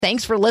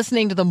Thanks for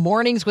listening to the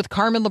Mornings with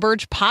Carmen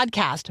LaBerge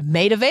podcast,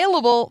 made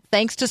available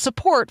thanks to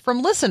support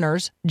from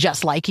listeners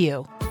just like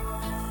you.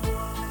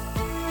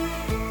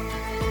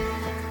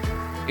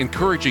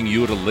 Encouraging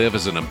you to live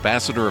as an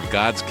ambassador of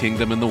God's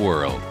kingdom in the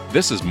world.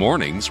 This is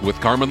Mornings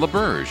with Carmen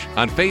LaBerge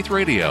on Faith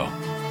Radio.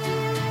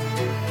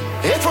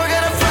 If we're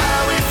gonna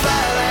fly, we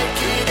fly like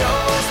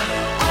eagles,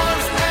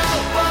 arms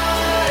out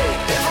wide.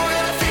 If we're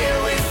gonna fear,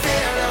 we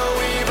fear no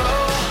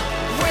evil.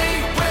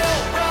 We will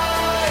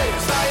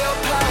rise. By your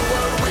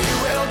power we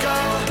will go.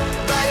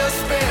 By your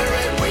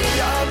spirit we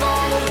are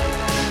bold.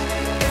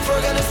 If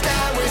we're gonna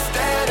stand, we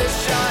stand as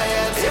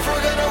giants. If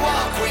we're gonna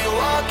walk, we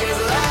walk as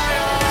lions.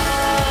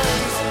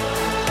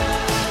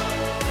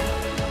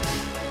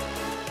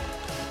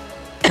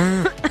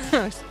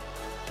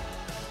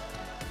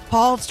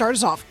 Paul, start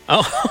us off.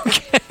 Oh,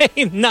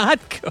 okay. Not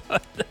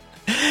good.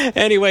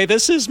 Anyway,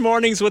 this is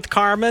Mornings with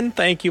Carmen.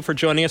 Thank you for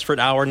joining us for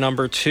hour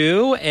number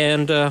 2.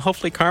 And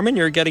hopefully, Carmen,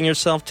 you're getting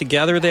yourself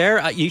together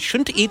there. You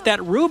shouldn't eat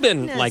that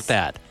Reuben like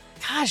that.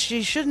 Gosh,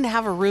 you shouldn't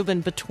have a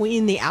Reuben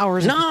between the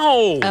hours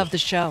of the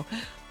show.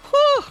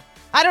 Whew.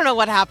 I don't know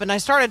what happened. I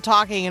started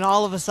talking, and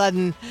all of a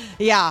sudden,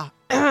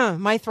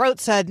 my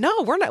throat said,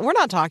 "No, we're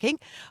not talking."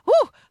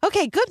 Whew.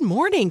 Okay. Good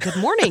morning. Good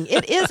morning.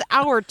 It is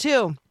hour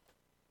 2.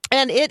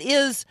 And it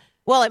is,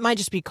 well, it might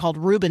just be called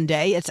Reuben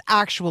Day. It's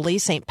actually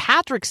St.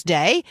 Patrick's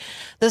Day,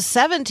 the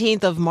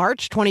 17th of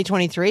March,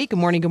 2023. Good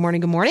morning, good morning,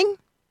 good morning.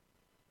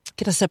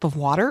 Get a sip of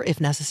water if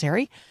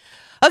necessary.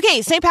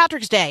 Okay, St.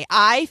 Patrick's Day.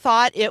 I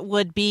thought it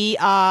would be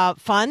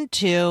fun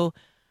to,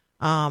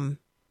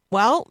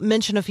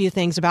 mention a few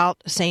things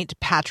about St.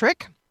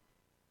 Patrick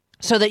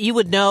so that you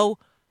would know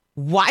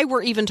why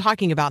we're even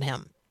talking about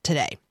him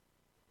today.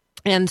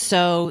 And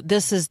so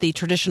this is the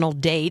traditional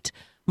date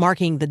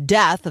marking the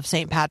death of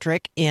St.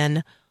 Patrick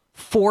in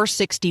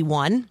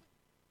 461.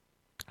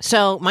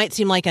 So might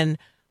seem like an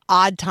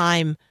odd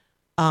time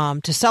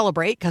to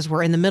celebrate because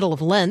we're in the middle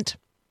of Lent,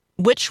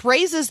 which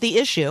raises the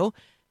issue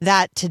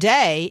that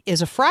today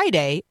is a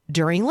Friday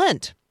during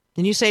Lent.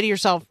 And you say to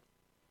yourself,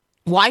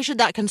 why should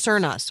that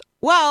concern us?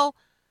 Well,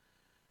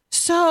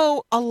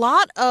 so a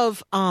lot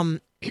of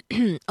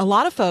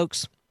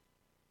folks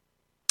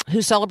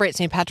who celebrate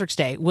St. Patrick's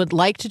Day would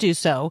like to do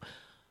so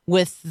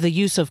with the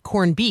use of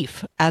corned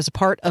beef as a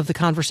part of the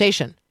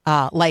conversation,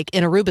 like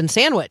in a Reuben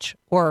sandwich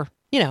or,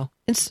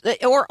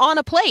 or on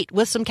a plate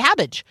with some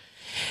cabbage.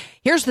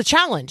 Here's the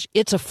challenge.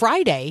 It's a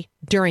Friday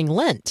during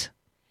Lent.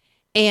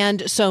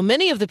 And so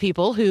many of the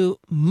people who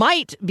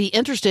might be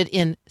interested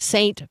in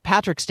St.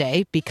 Patrick's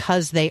Day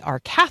because they are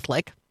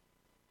Catholic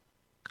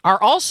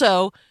are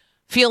also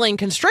feeling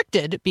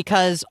constricted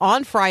because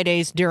on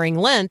Fridays during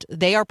Lent,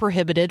 they are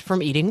prohibited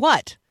from eating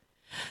what?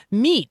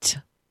 Meat.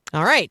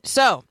 All right.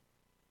 So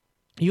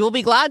you will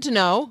be glad to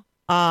know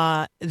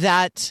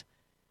that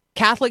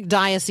Catholic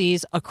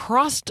dioceses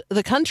across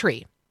the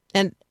country,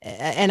 and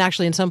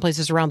actually in some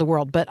places around the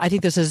world, but I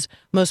think this is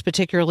most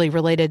particularly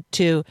related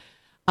to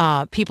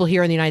people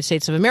here in the United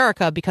States of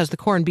America because the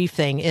corned beef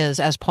thing is,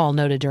 as Paul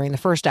noted during the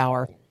first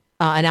hour,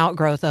 an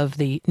outgrowth of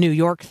the New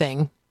York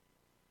thing.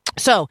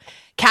 So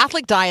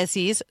Catholic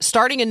dioceses,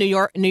 starting in New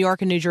York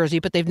and New Jersey,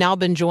 but they've now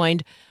been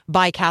joined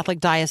by Catholic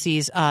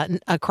dioceses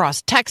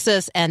across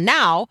Texas, and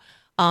now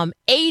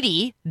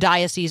 80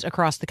 dioceses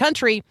across the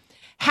country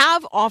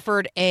have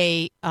offered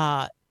a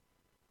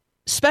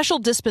special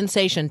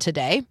dispensation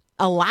today,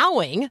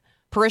 allowing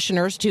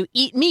parishioners to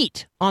eat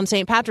meat on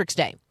St. Patrick's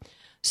Day.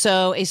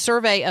 So a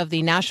survey of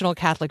the National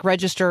Catholic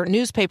Register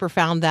newspaper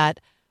found that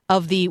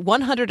of the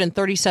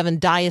 137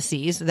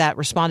 dioceses that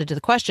responded to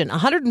the question,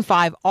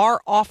 105 are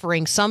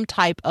offering some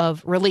type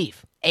of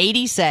relief.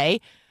 80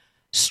 say,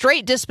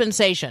 straight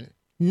dispensation,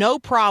 no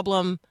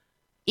problem,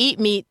 eat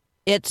meat,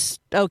 it's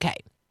okay.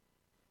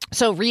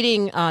 So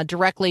reading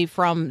directly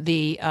from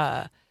the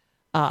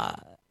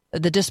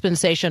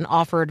dispensation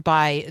offered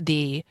by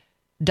the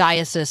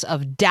Diocese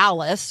of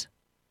Dallas,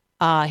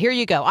 here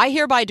you go. I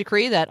hereby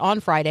decree that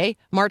on Friday,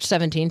 March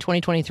 17,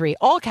 2023,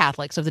 all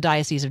Catholics of the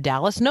Diocese of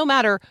Dallas, no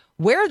matter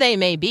where they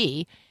may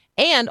be,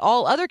 and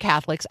all other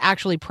Catholics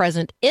actually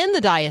present in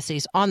the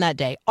diocese on that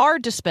day are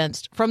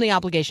dispensed from the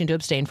obligation to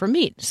abstain from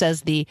meat,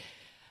 says the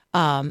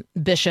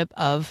Bishop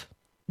of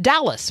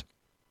Dallas.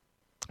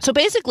 So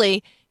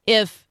basically,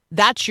 if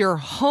that's your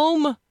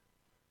home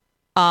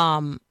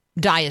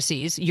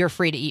diocese, you're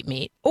free to eat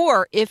meat.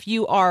 Or if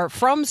you are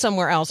from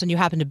somewhere else and you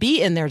happen to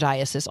be in their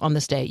diocese on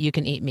this day, you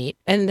can eat meat.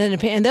 And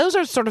those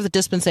are sort of the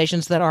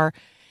dispensations that are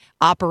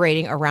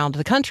operating around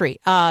the country.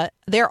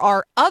 There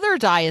are other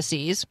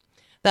dioceses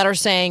that are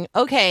saying,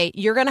 okay,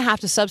 you're going to have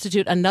to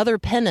substitute another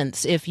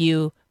penance if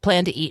you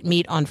plan to eat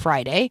meat on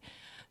Friday.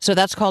 So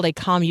that's called a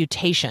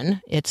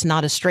commutation. It's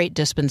not a straight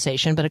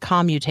dispensation, but a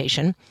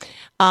commutation.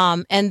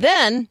 And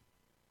then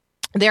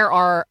there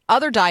are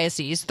other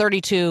dioceses,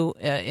 32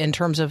 in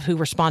terms of who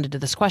responded to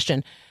this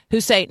question, who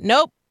say,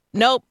 nope,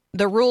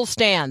 the rule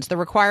stands, the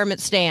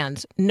requirement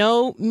stands,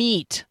 no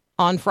meat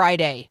on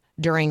Friday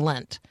during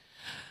Lent.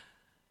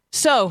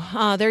 So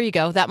there you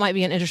go. That might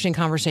be an interesting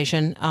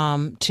conversation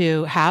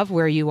to have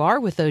where you are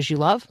with those you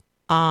love.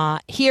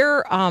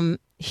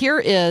 Here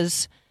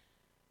is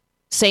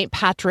St.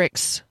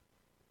 Patrick's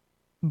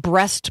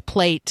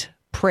breastplate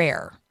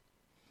prayer.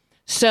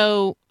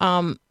 So,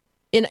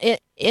 in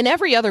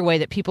every other way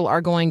that people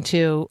are going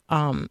to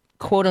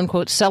quote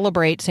unquote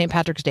celebrate St.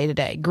 Patrick's Day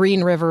today,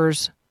 green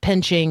rivers,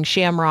 pinching,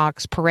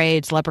 shamrocks,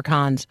 parades,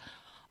 leprechauns,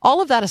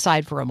 all of that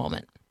aside for a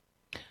moment,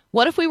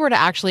 what if we were to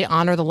actually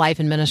honor the life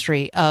and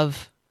ministry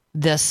of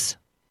this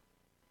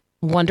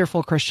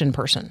wonderful Christian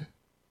person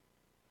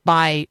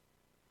by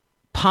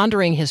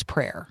pondering his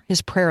prayer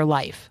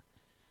life?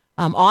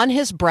 On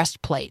his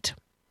breastplate,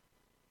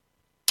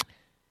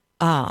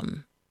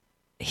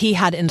 he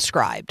had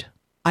inscribed,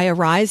 "I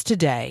arise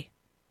today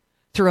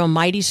through a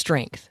mighty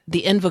strength,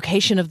 the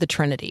invocation of the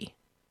Trinity,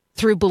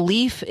 through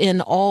belief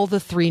in all the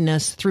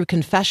threeness, through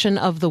confession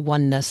of the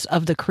oneness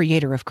of the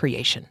Creator of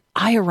creation.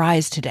 I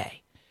arise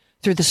today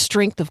through the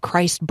strength of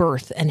Christ's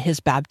birth and his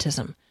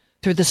baptism,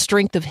 through the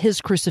strength of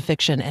his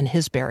crucifixion and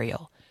his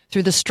burial,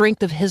 through the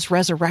strength of his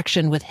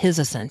resurrection with his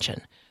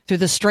ascension, through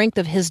the strength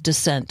of his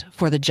descent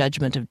for the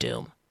judgment of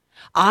doom.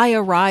 I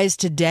arise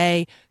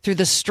today through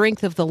the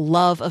strength of the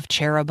love of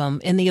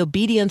cherubim, in the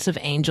obedience of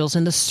angels,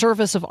 in the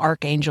service of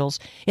archangels,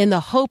 in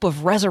the hope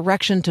of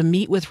resurrection to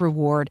meet with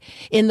reward,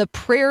 in the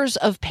prayers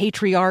of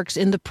patriarchs,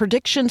 in the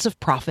predictions of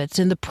prophets,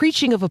 in the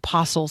preaching of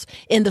apostles,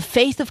 in the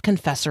faith of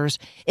confessors,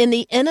 in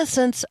the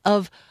innocence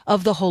of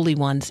the holy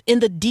ones, in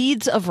the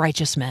deeds of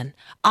righteous men.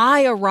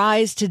 I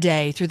arise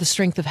today through the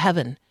strength of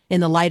heaven, in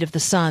the light of the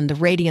sun, the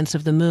radiance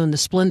of the moon, the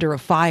splendor of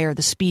fire,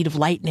 the speed of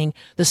lightning,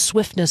 the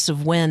swiftness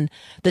of wind,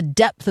 the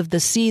depth of the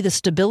sea, the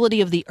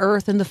stability of the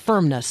earth, and the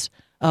firmness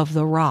of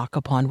the rock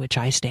upon which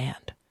I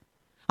stand.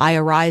 I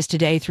arise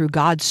today through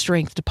God's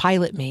strength to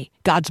pilot me,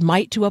 God's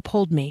might to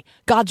uphold me,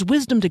 God's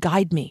wisdom to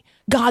guide me,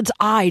 God's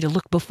eye to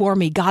look before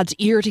me, God's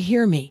ear to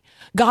hear me,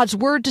 God's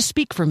word to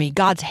speak for me,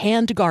 God's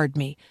hand to guard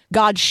me,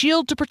 God's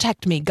shield to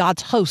protect me,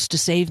 God's host to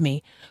save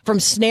me,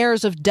 from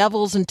snares of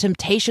devils and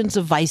temptations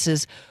of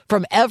vices,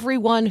 from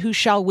everyone who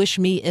shall wish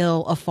me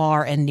ill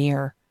afar and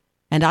near.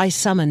 And I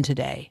summon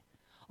today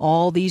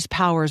all these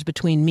powers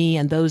between me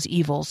and those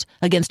evils,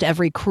 against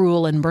every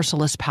cruel and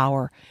merciless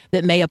power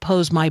that may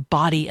oppose my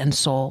body and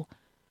soul,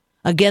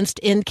 against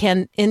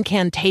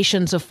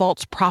incantations of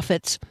false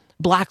prophets,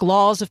 black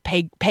laws of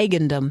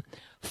pagandom,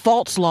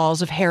 false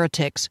laws of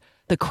heretics,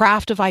 the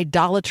craft of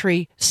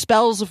idolatry,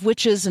 spells of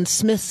witches and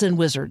smiths and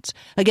wizards,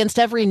 against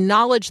every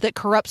knowledge that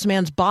corrupts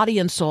man's body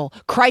and soul.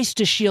 Christ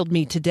to shield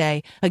me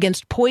today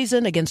against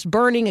poison, against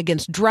burning,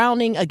 against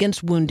drowning,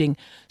 against wounding,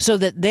 so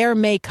that there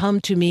may come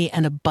to me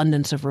an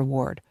abundance of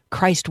reward.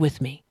 Christ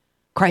with me,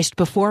 Christ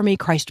before me,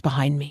 Christ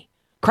behind me,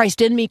 Christ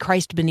in me,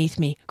 Christ beneath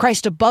me,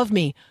 Christ above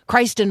me,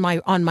 Christ on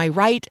my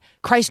right,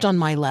 Christ on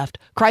my left,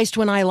 Christ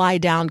when I lie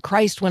down,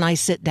 Christ when I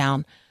sit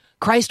down,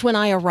 Christ when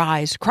I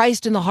arise,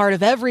 Christ in the heart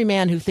of every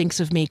man who thinks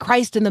of me,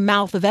 Christ in the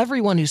mouth of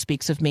everyone who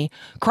speaks of me,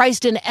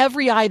 Christ in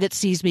every eye that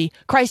sees me,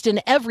 Christ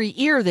in every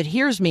ear that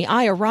hears me.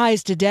 I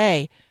arise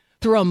today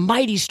through a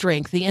mighty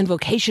strength, the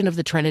invocation of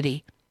the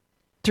Trinity,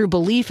 through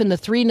belief in the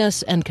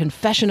threeness and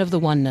confession of the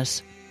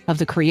oneness of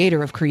the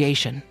Creator of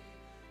creation,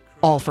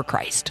 all for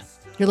Christ.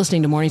 You're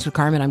listening to Mornings with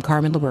Carmen. I'm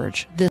Carmen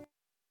LaBerge.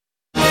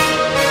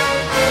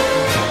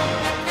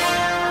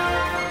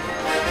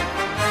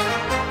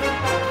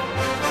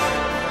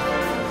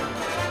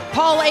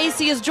 Paul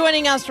Acey is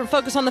joining us from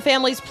Focus on the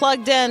Family's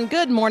Plugged In.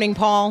 Good morning,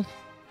 Paul.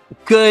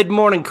 Good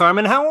morning,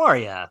 Carmen. How are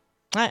you?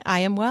 I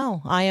am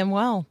well.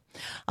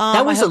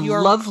 That was a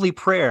lovely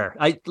prayer.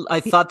 I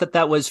thought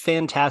that was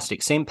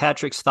fantastic. St.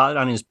 Patrick's thought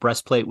on his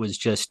breastplate was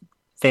just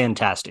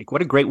fantastic.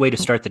 What a great way to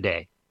start the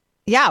day.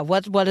 Yeah,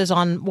 what is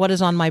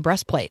on my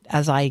breastplate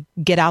as I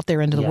get out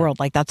there into the world?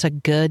 Like, that's a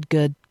good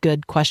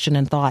question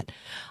and thought.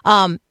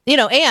 And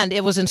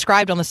it was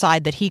inscribed on the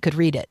side that he could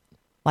read it.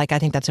 Like, I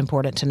think that's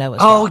important to know as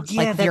well. Oh, yeah,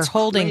 like, that's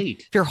great.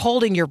 If you're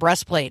holding your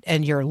breastplate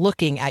and you're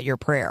looking at your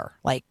prayer,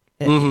 like,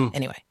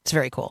 anyway, it's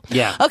very cool.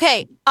 Yeah.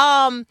 Okay.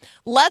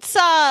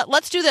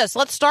 Let's do this.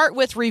 Let's start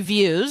with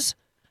reviews,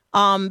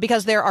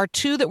 because there are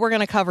two that we're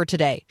going to cover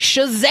today.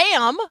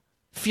 Shazam!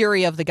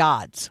 Fury of the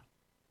Gods.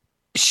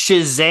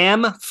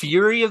 Shazam!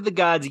 Fury of the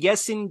Gods.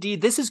 Yes, indeed.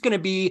 This is going to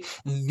be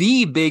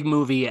the big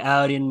movie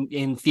out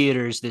in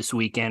theaters this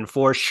weekend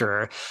for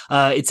sure.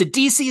 It's a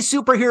DC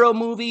superhero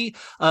movie.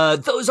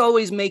 Those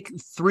always make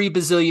 $3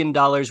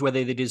 bazillion,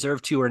 whether they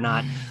deserve to or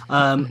not.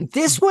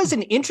 This was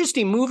an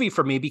interesting movie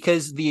for me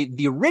because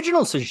the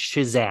original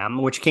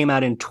Shazam, which came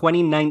out in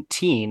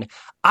 2019,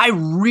 I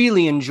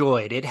really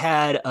enjoyed. It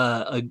had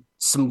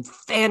some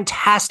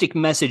fantastic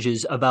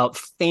messages about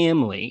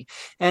family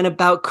and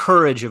about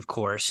courage, of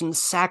course, and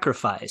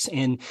sacrifice.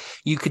 And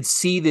you could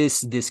see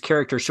this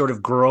character sort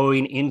of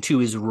growing into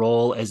his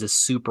role as a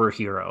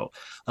superhero.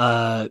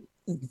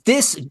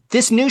 This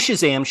new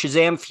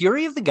Shazam,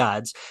 Fury of the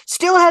Gods,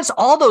 still has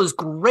all those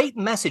great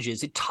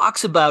messages. It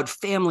talks about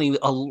family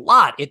a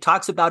lot. It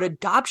talks about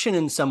adoption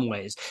in some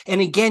ways.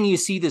 And again, you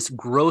see this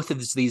growth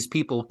as these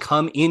people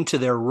come into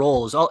their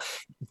roles.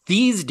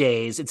 these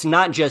days, it's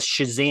not just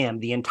Shazam.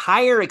 The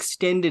entire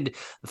extended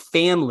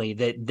family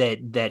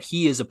that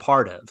he is a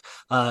part of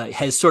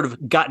has sort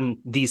of gotten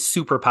these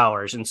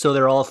superpowers, and so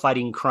they're all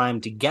fighting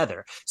crime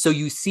together. So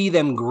you see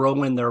them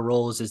grow in their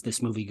roles as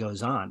this movie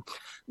goes on.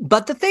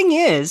 But the thing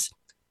is,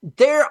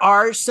 there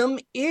are some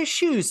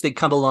issues that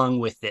come along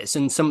with this,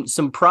 and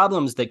some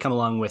problems that come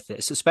along with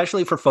this,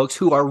 especially for folks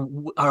who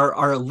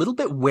are a little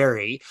bit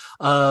wary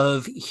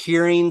of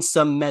hearing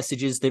some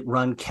messages that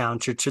run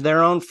counter to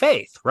their own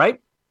faith, right?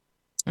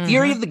 Mm-hmm.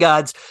 Fury of the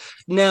Gods.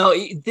 Now,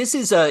 this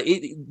is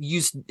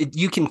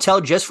you can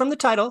tell just from the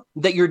title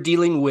that you're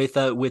dealing with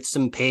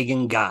some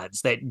pagan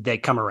gods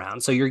that come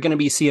around. So you're going to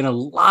be seeing a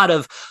lot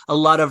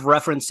of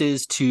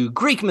references to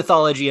Greek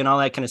mythology and all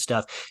that kind of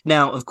stuff.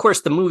 Now, of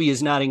course, the movie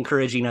is not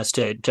encouraging us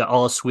to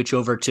all switch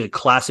over to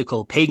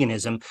classical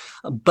paganism,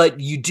 but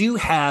you do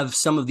have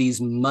some of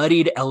these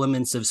muddied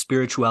elements of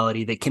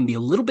spirituality that can be a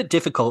little bit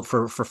difficult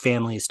for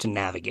families to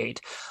navigate.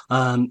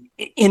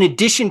 In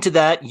addition to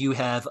that, you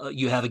have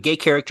a gay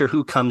character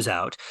who comes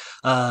out.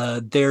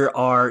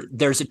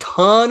 There's a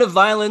ton of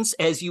violence,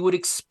 as you would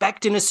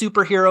expect in a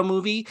superhero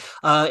movie,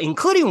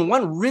 including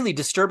one really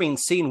disturbing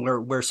scene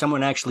where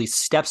someone actually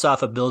steps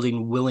off a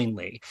building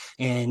willingly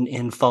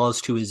and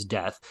falls to his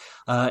death.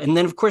 And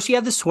then, of course, you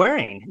have the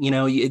swearing.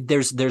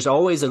 There's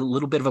always a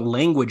little bit of a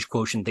language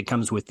quotient that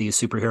comes with these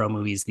superhero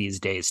movies these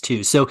days,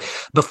 too. So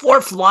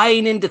before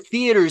flying into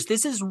theaters,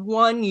 this is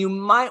one you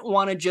might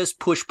want to just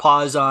push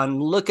pause on,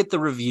 look at the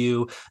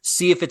review,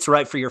 see if it's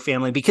right for your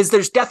family, because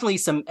there's definitely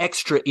some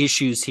extra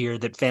issues here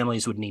that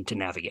families would need to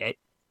navigate.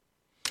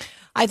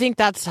 I think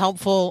that's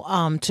helpful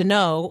to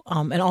know,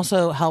 and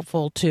also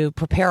helpful to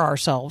prepare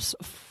ourselves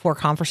for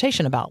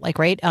conversation about.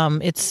 Right?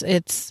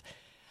 It's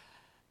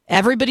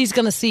everybody's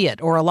going to see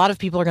it, or a lot of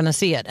people are going to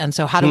see it, and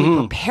so how do we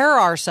prepare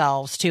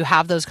ourselves to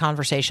have those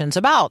conversations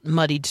about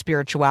muddied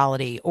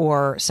spirituality,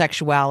 or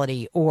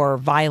sexuality, or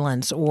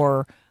violence,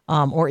 or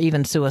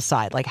even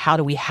suicide? How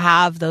do we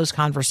have those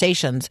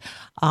conversations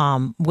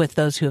with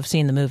those who have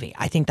seen the movie?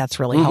 I think that's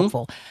really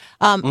helpful.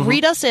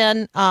 Read us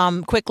in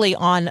quickly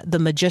on The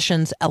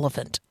Magician's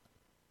Elephant.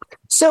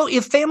 So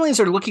if families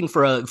are looking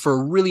for a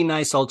really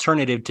nice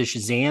alternative to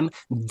Shazam,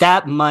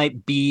 that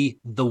might be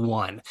the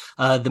one.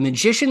 The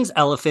Magician's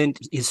Elephant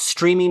is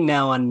streaming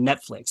now on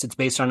Netflix. It's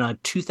based on a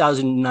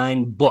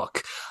 2009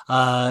 book.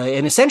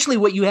 And essentially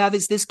what you have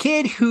is this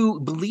kid who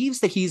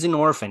believes that he's an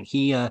orphan.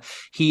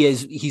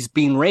 He's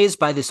being raised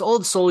by this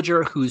old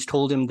soldier who's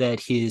told him that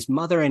his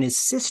mother and his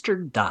sister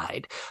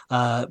died.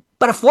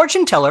 But a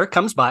fortune teller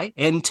comes by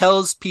and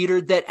tells Peter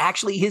that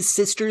actually his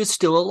sister is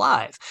still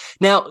alive.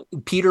 Now,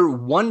 Peter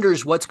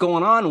wonders what's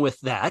going on with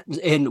that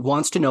and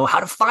wants to know how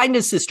to find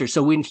his sister.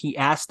 So when he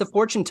asks the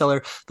fortune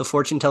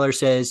teller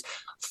says,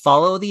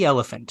 "Follow the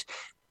elephant."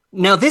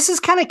 Now, this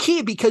is kind of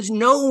key because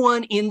no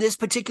one in this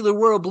particular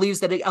world believes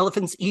that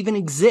elephants even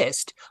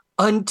exist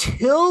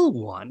until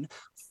one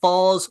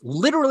falls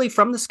literally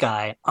from the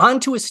sky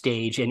onto a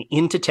stage and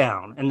into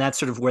town. And that's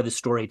sort of where the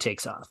story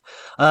takes off.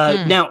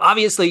 Now,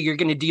 obviously, you're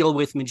going to deal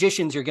with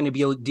magicians. You're going to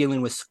be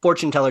dealing with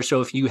fortune tellers. So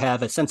if you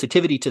have a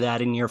sensitivity to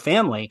that in your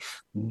family,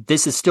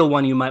 this is still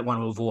one you might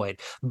want to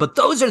avoid. But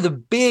those are the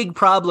big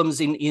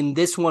problems in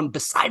this one.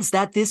 Besides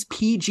that, this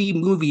PG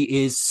movie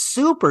is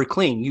super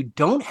clean. You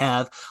don't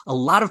have a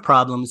lot of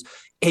problems.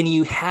 And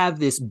you have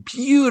this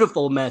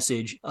beautiful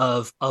message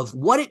of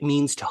what it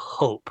means to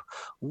hope,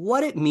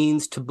 what it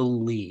means to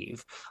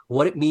believe,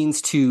 what it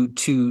means to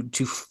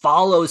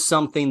follow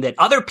something that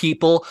other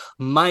people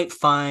might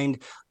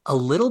find a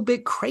little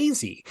bit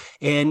crazy.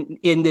 And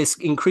in this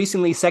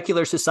increasingly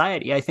secular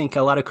society, I think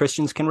a lot of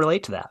Christians can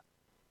relate to that.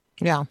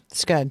 Yeah,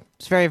 it's good.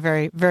 It's very,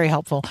 very, very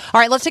helpful. All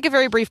right, let's take a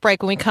very brief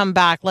break. When we come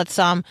back, let's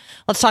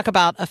talk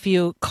about a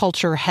few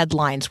culture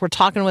headlines. We're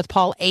talking with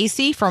Paul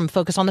Asay from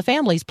Focus on the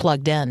Family's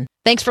Plugged In.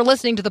 Thanks for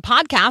listening to the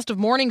podcast of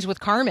Mornings with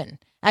Carmen.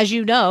 As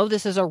you know,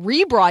 this is a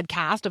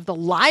rebroadcast of the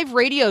live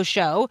radio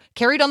show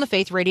carried on the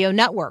Faith Radio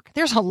Network.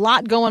 There's a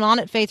lot going on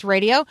at Faith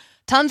Radio.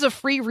 Tons of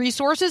free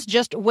resources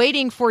just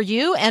waiting for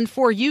you and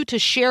for you to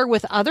share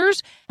with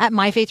others at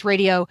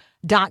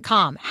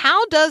myfaithradio.com.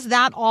 How does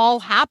that all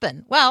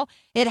happen? Well,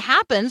 it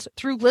happens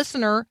through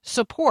listener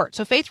support.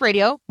 So Faith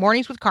Radio,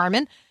 Mornings with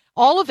Carmen,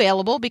 all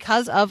available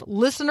because of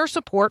listener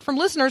support from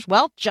listeners,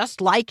 well,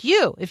 just like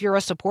you. If you're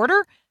a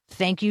supporter,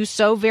 thank you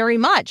so very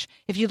much.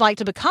 If you'd like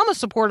to become a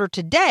supporter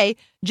today,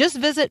 just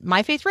visit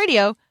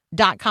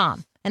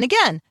myfaithradio.com. And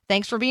again,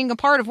 thanks for being a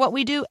part of what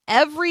we do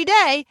every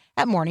day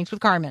at Mornings with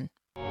Carmen.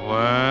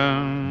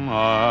 When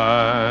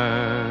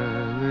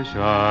my wish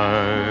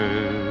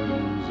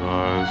eyes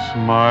are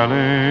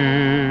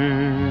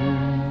smiling.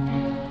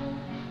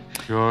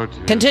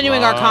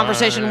 Continuing our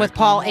conversation with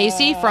Paul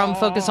Asay from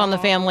Focus on the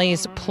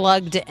Family's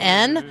Plugged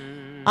In.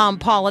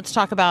 Paul, let's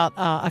talk about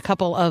a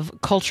couple of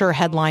culture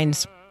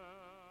headlines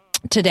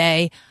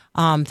today,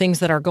 things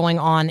that are going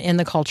on in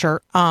the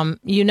culture.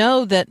 You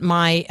know that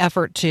my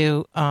effort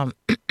to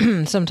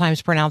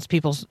sometimes pronounce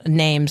people's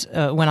names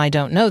when I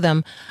don't know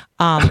them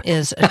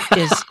is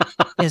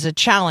a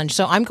challenge.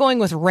 So I'm going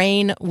with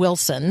Rainn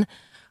Wilson.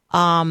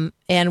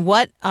 And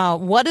what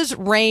is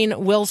Rainn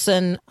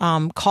Wilson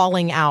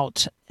calling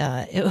out?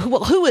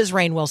 Who is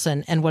Rainn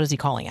Wilson, and what is he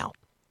calling out?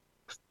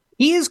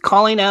 He is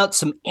calling out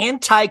some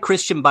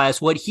anti-Christian bias.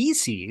 What he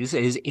sees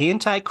is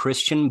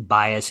anti-Christian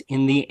bias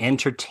in the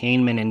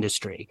entertainment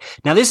industry.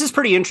 Now, this is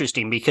pretty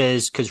interesting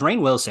because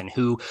Rainn Wilson,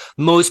 who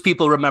most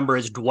people remember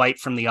as Dwight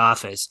from The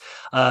Office,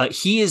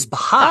 he is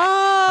behind.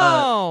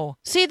 Oh,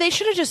 see, they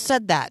should have just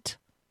said that.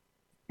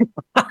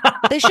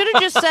 They should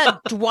have just said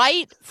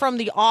Dwight from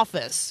The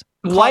Office.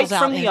 Dwight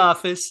from The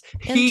Office,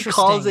 he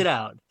calls it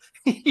out.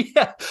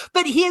 Yeah,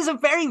 but he is a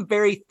very,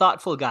 very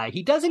thoughtful guy.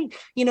 He doesn't,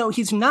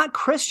 he's not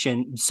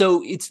Christian.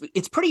 So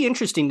it's pretty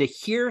interesting to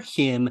hear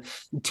him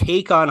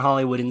take on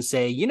Hollywood and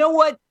say, you know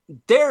what?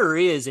 There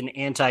is an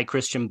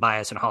anti-Christian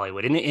bias in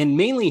Hollywood. And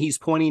mainly he's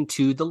pointing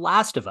to The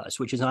Last of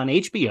Us, which is on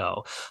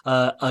HBO,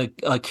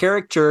 a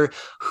character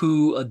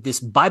who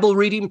this Bible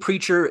reading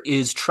preacher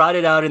is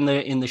trotted out in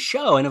the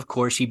show. And of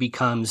course, he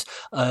becomes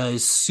a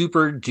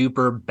super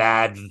duper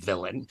bad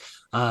villain.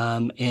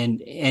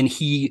 And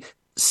he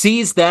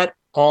sees that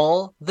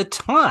all the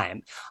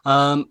time.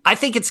 I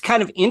think it's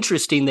kind of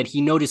interesting that he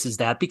notices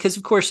that because,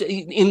 of course,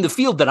 in the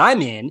field that I'm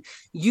in,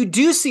 you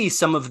do see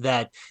some of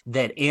that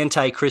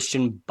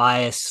anti-Christian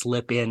bias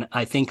slip in,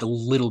 I think, a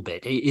little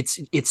bit.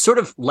 It's sort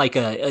of like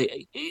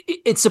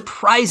it's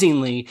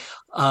surprisingly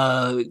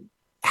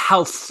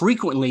how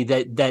frequently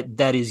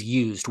that is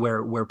used,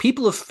 where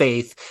people of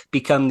faith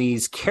become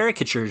these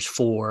caricatures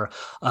for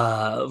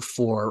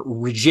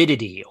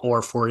rigidity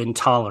or for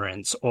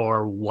intolerance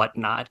or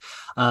whatnot.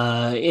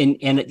 And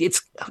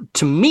it's,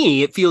 to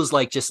me, it feels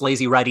like just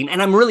lazy writing.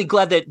 And I'm really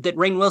glad that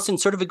Rainn Wilson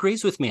sort of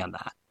agrees with me on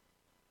that.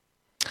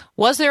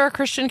 Was there a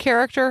Christian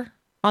character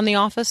on The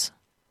Office?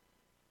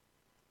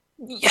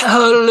 I'm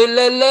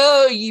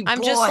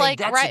just like,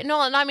 right?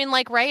 No, I mean,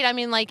 like, right? I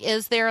mean, like,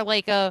 is there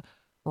like a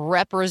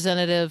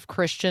representative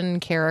Christian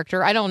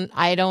character? I don't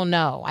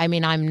know. I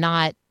mean,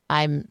 I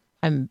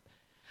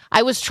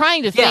was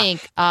trying to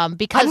think,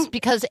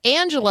 because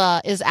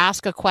Angela is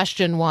asked a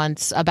question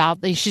once about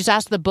she's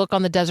asked the book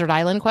on the desert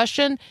island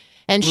question,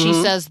 and she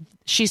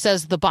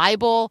says the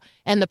Bible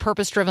and the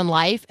purpose-driven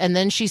life, and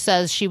then she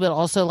says she would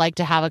also like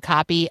to have a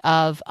copy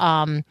of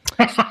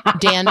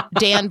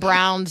Dan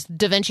Brown's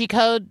Da Vinci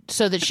Code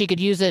so that she could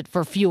use it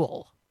for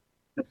fuel.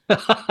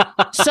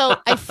 So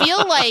I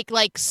feel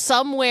like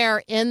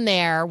somewhere in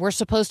there we're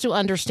supposed to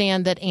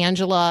understand that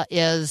Angela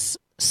is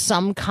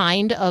some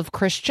kind of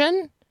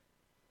Christian.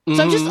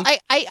 So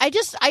I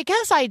guess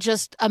I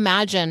just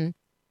imagine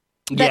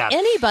that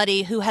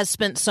anybody who has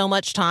spent so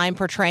much time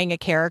portraying a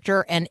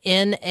character and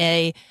in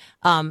a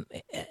in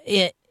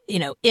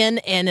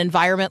an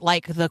environment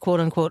like the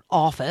quote unquote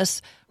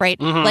office, right?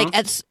 Like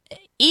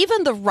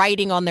even the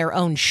writing on their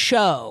own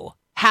show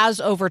has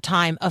over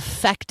time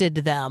affected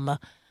them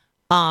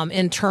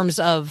in terms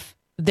of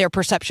their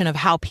perception of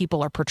how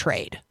people are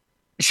portrayed.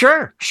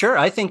 Sure.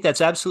 I think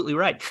that's absolutely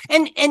right.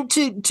 And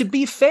to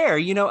be fair,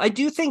 I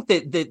do think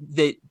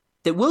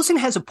that Wilson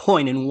has a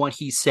point in what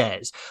he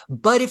says,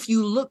 but if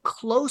you look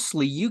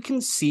closely, you can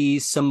see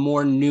some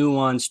more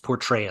nuanced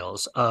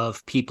portrayals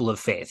of people of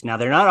faith. Now,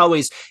 they're not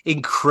always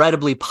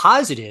incredibly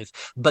positive,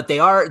 but they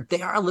are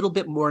a little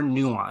bit more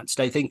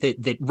nuanced. I think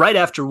that right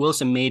after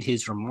Wilson made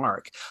his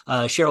remark,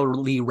 Cheryl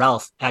Lee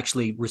Ralph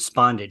actually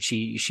responded.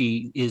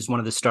 She is one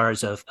of the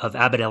stars of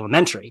Abbott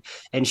Elementary,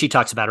 and she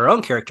talks about her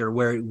own character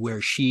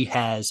where she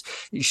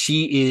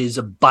is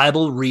a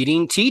Bible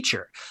reading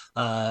teacher.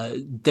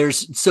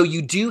 So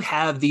you do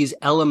have these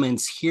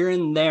elements here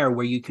and there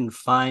where you can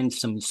find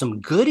some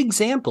good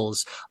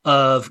examples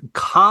of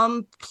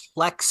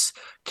complex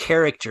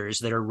characters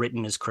that are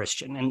written as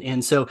Christian.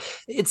 And so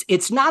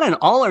it's not an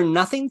all or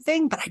nothing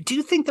thing, but I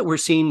do think that we're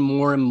seeing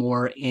more and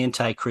more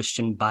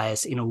anti-Christian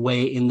bias in a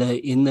way in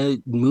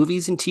the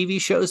movies and TV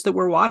shows that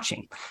we're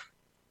watching.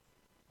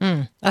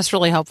 That's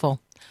really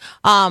helpful.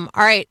 All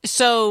right.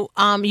 So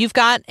you've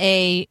got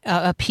a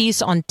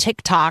piece on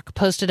TikTok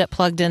posted at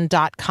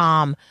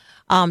pluggedin.com.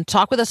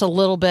 Talk with us a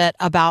little bit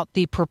about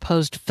the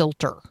proposed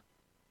filter.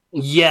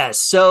 Yes.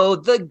 So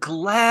the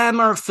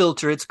glamour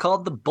filter, it's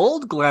called the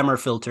bold glamour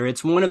filter.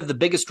 It's one of the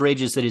biggest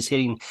rages that is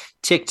hitting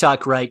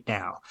TikTok right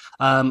now.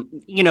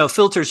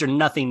 Filters are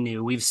nothing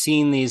new. We've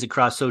seen these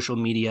across social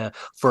media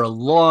for a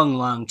long,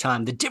 long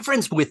time. The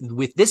difference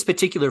with this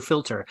particular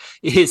filter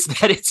is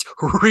that it's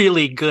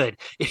really good.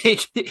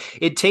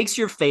 It takes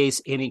your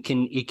face and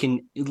it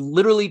can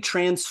literally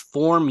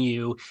transform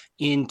you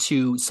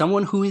into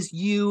someone who is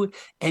you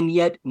and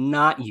yet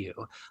not you.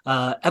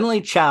 Emily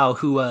Chow,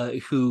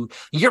 who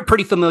you're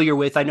pretty familiar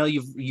with, I know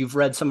you've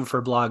read some of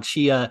her blogs.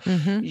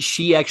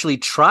 She actually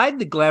tried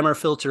the glamour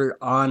filter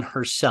on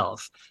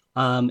herself.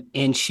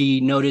 And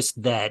she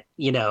noticed that,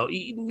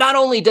 not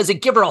only does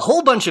it give her a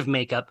whole bunch of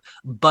makeup,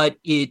 but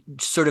it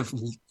sort of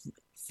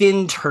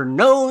thinned her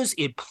nose,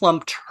 it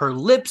plumped her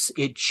lips,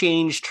 it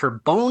changed her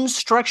bone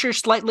structure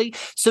slightly.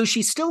 So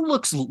she still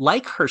looks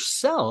like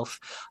herself,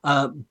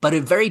 but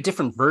a very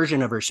different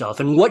version of herself.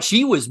 And what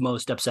she was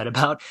most upset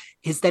about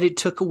is that it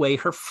took away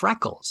her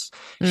freckles.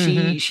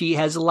 She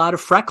has a lot of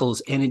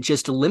freckles, and it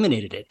just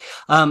eliminated it.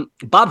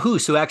 Bob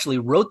Hoose, who actually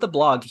wrote the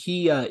blog,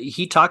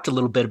 he talked a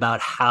little bit about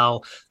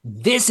how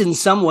this in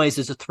some ways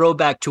is a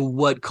throwback to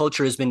what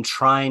culture has been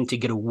trying to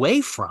get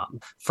away from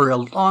for a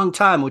long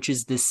time, which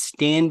is this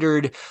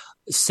standard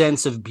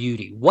sense of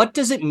beauty. What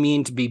does it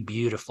mean to be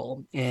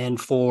beautiful? And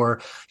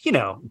for,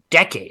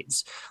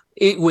 decades,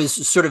 it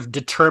was sort of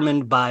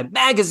determined by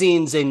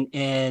magazines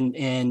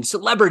and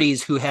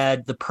celebrities who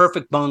had the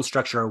perfect bone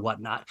structure or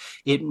whatnot.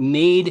 It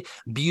made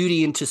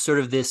beauty into sort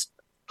of this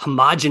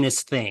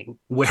homogenous thing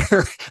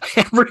where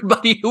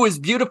everybody who was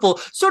beautiful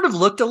sort of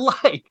looked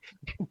alike.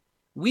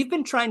 We've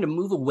been trying to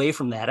move away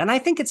from that. And I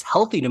think it's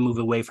healthy to move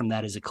away from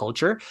that as a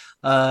culture,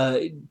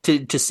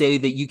 to say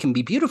that you can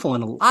be beautiful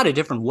in a lot of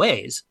different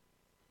ways.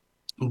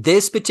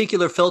 This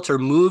particular filter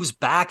moves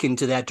back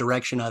into that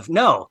direction of,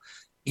 no,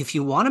 if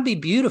you want to be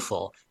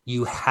beautiful,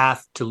 you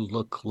have to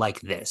look like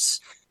this.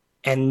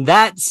 And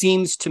that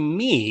seems to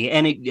me,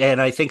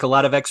 and I think a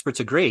lot of experts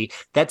agree,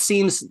 that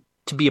seems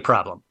to be a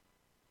problem.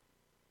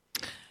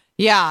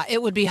 Yeah,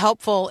 it would be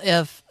helpful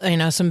if,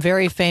 some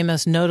very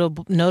famous,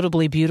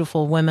 notably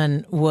beautiful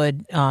women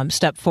would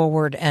step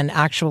forward and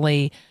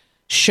actually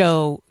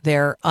show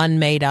their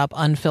unmade up,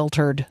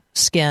 unfiltered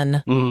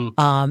skin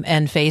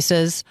and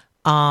faces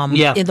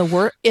in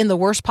the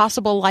worst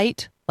possible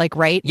light,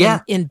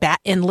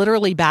 in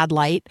literally bad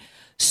light,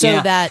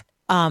 so that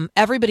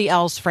everybody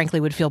else,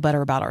 frankly, would feel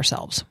better about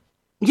ourselves.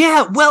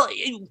 Yeah, well,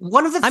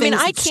 one of the things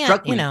I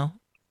can't,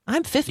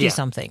 I'm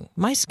 50-something.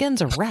 My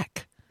skin's a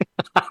wreck.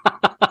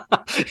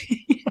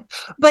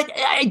 But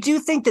I do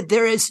think that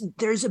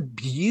there's a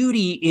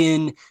beauty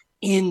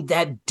in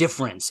that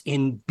difference,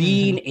 in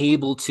being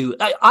able to,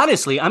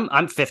 honestly, I'm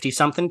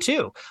 50-something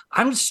too.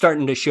 I'm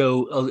starting to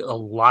show a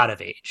lot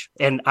of age,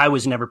 and I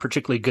was never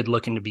particularly good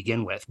looking to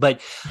begin with.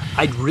 But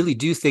I really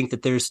do think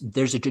that there's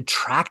a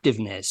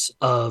attractiveness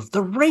of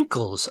the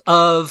wrinkles,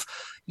 of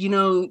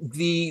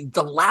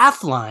the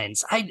laugh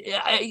lines.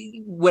 I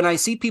when I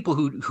see people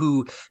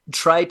who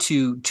try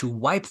to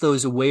wipe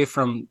those away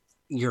from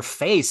your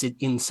face,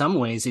 in some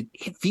ways it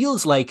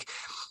feels like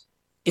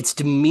it's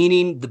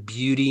demeaning the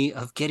beauty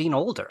of getting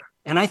older.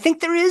 And I think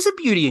there is a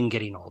beauty in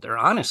getting older,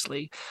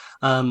 honestly.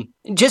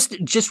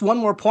 Just one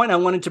more point I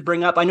wanted to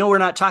bring up. I know we're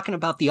not talking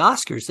about the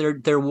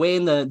Oscars. They're way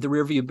in the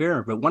rearview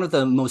mirror. But one of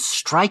the most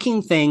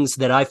striking things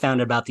that I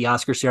found about the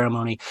Oscar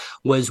ceremony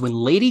was when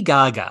Lady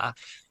Gaga,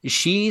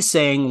 she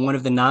sang one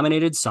of the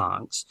nominated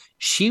songs.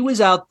 She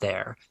was out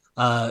there,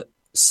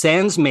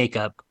 sans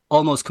makeup,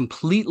 almost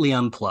completely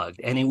unplugged.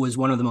 And it was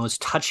one of the most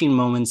touching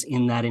moments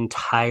in that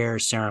entire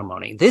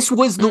ceremony. This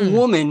was the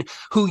woman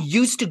who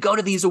used to go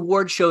to these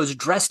award shows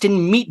dressed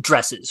in meat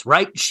dresses,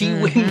 right? She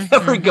would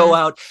never go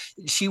out.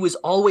 She was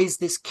always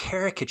this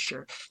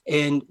caricature.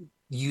 And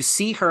you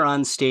see her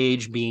on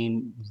stage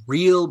being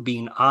real,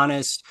 being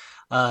honest.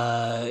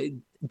 I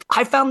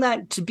found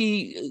that to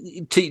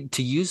be,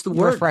 to use the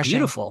word, refreshing.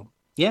 Beautiful.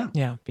 Yeah.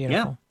 Yeah.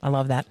 Beautiful. Yeah. I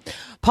love that.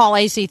 Paul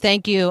Asay,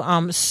 thank you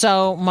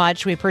so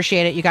much. We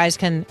appreciate it. You guys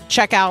can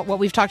check out what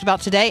we've talked about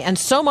today and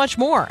so much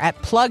more at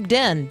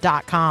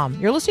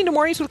pluggedin.com. You're listening to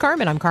Mornings with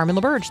Carmen. I'm Carmen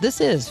LaBerge.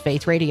 This is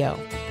Faith Radio.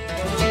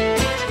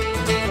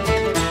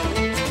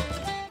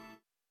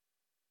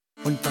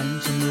 One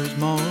fine summer's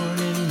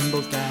morning,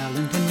 both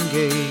gallant and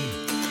gay,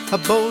 a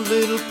bold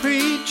little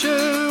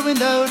preacher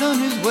went out on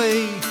his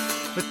way.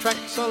 The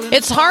tracks all in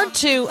It's hard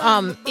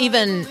to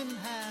even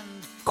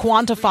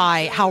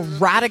quantify how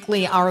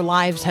radically our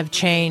lives have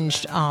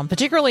changed,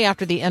 particularly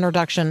after the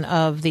introduction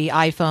of the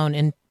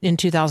iPhone in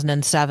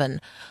 2007.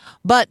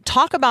 But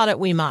talk about it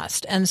we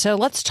must. And so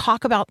let's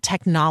talk about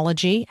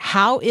technology.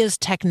 How is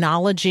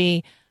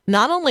technology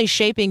not only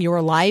shaping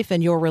your life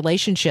and your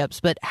relationships,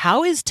 but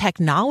how is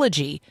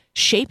technology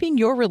shaping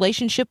your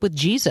relationship with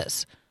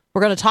Jesus?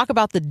 We're going to talk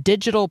about the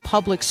digital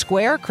public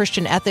square,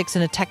 Christian ethics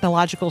in a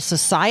technological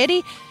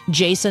society.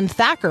 Jason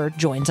Thacker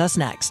joins us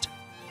next.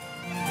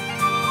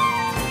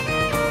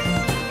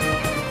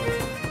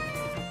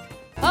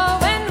 Oh,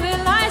 when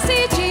will I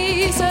see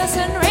Jesus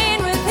and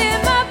reign with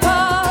him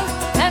above,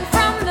 and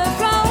from the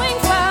flowing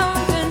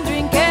fountain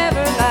drink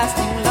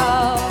everlasting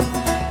love?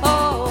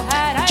 Oh,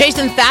 had I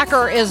Jason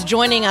Thacker is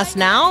joining us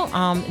now.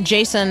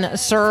 Jason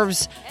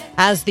serves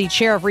as the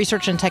chair of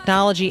Research and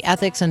Technology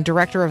Ethics and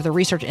director of the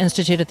Research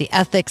Institute at the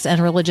Ethics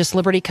and Religious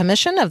Liberty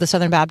Commission of the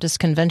Southern Baptist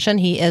Convention.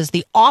 He is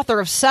the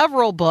author of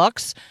several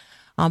books,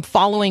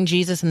 Following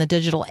Jesus in the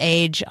Digital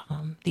Age,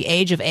 The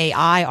Age of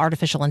AI,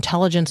 Artificial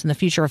Intelligence, and the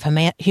Future of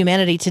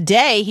Humanity.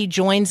 Today, he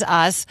joins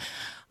us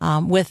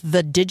with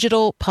the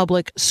Digital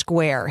Public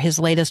Square, his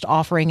latest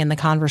offering in the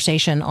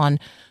conversation on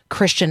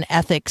Christian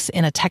ethics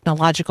in a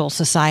technological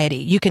society.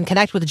 You can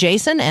connect with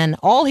Jason and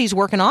all he's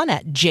working on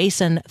at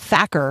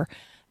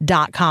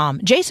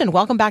jasonthacker.com. Jason,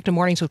 welcome back to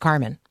Mornings with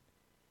Carmen.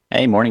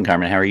 Hey, morning,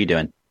 Carmen. How are you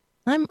doing?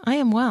 I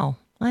am well.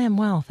 I am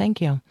well.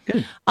 Thank you.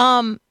 Good.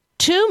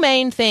 Two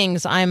main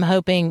things I'm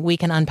hoping we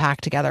can unpack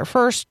together.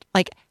 First,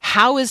 like,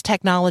 how is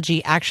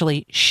technology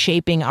actually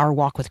shaping our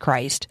walk with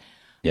Christ?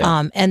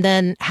 Yeah. And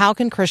then how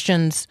can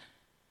Christians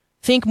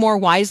think more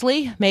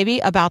wisely, maybe,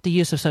 about the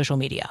use of social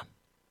media?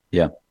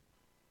 Yeah.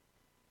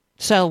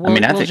 So we'll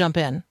think- jump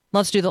in.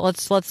 Let's do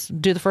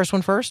the first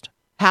one first.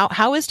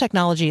 How is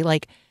technology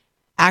like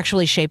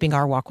actually shaping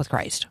our walk with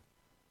Christ?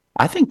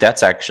 I think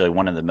that's actually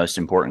one of the most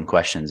important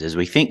questions as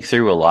we think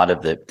through a lot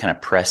of the kind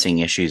of pressing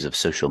issues of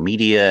social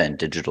media and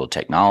digital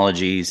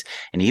technologies,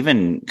 and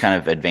even kind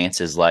of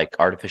advances like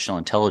artificial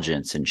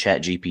intelligence and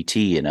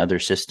ChatGPT and other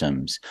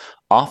systems.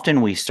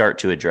 Often we start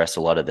to address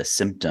a lot of the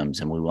symptoms,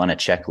 and we want a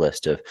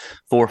checklist of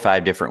 4 or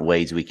 5 different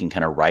ways we can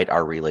kind of write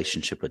our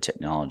relationship with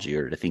technology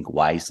or to think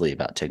wisely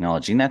about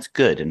technology. And that's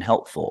good and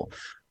helpful.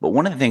 But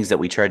one of the things that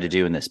we tried to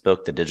do in this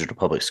book, The Digital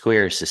Public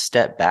Square, is to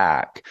step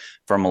back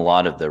from a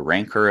lot of the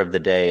rancor of the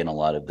day and a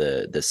lot of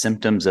the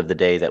symptoms of the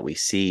day that we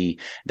see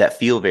that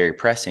feel very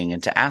pressing,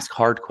 and to ask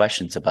hard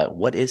questions about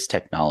what is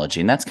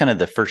technology. And that's kind of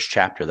the first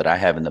chapter that I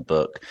have in the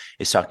book,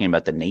 is talking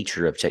about the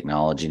nature of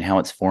technology and how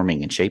it's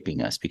forming and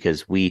shaping us,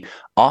 because we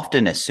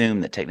often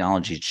assume that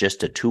technology is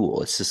just a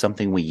tool. It's just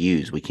something we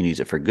use. We can use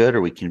it for good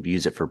or we can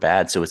use it for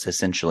bad. So it's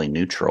essentially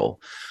neutral.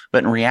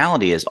 But in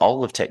reality, is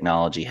all of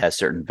technology has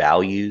certain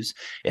values.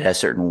 It has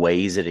certain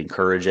ways it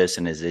encourages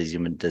and is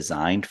even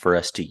designed for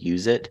us to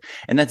use it.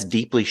 And that's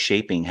deeply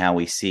shaping how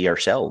we see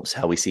ourselves,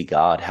 how we see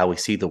God, how we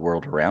see the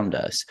world around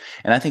us.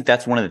 And I think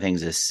that's one of the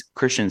things as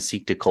Christians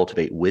seek to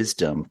cultivate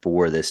wisdom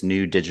for this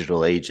new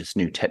digital age, this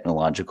new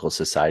technological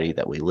society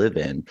that we live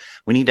in.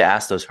 We need to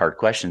ask those hard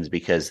questions,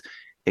 because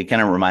it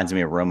kind of reminds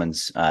me of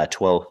Romans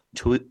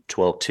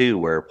 12:2,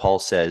 where Paul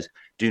says,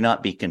 do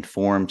not be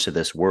conformed to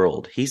this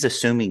world. He's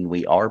assuming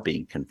we are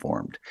being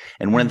conformed.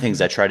 And one of the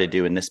things I try to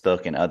do in this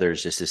book and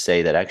others is to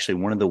say that actually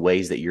one of the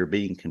ways that you're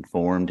being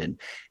conformed and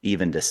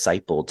even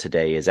discipled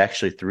today is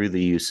actually through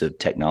the use of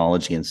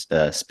technology and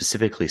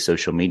specifically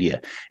social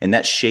media. And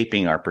that's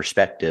shaping our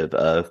perspective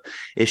of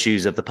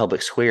issues of the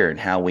public square and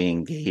how we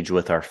engage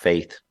with our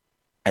faith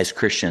as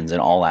Christians in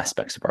all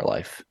aspects of our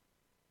life.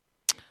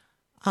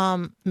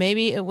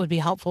 Maybe it would be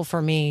helpful for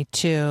me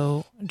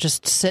to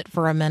just sit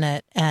for a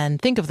minute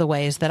and think of the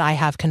ways that I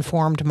have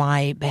conformed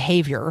my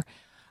behavior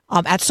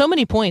at so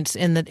many points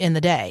in the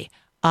day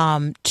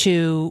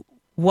to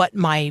what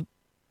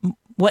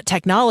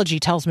technology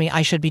tells me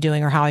I should be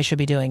doing or how I should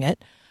be doing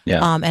it,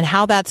 and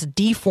how that's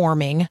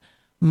deforming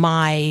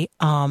my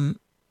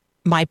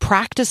my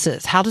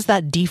practices. How does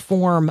that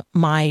deform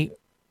my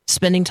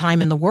spending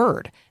time in the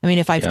Word? I mean,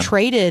 if I've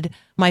traded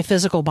my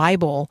physical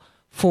Bible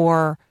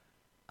for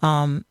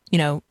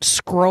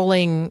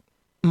scrolling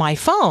my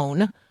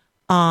phone,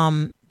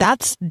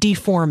 that's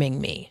deforming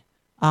me.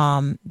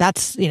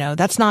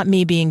 That's not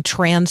me being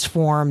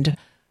transformed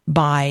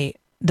by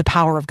the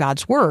power of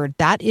God's word.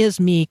 That is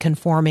me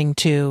conforming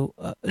to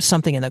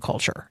something in the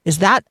culture. Is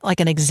that like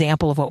an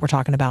example of what we're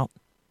talking about?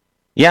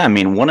 Yeah, I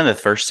mean, one of the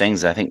first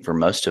things I think for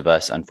most of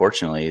us,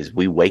 unfortunately, is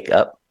we wake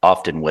up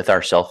often with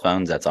our cell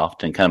phones. That's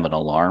often kind of an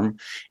alarm.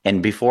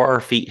 And before our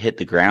feet hit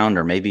the ground,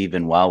 or maybe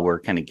even while we're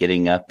kind of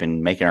getting up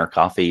and making our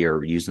coffee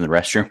or using the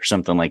restroom or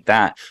something like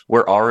that,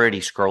 we're already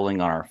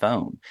scrolling on our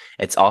phone.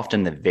 It's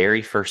often the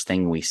very first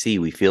thing we see.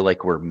 We feel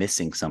like we're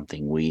missing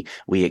something. We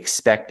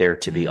expect there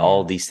to be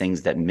all these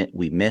things that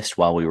we missed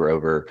while we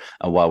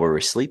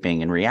were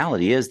sleeping. And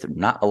reality is that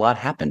not a lot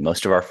happened.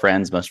 Most of our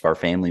friends, most of our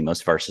family,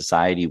 most of our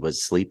society was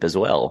asleep as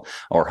well,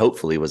 or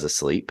hopefully was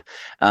asleep.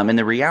 And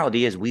the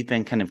reality is we've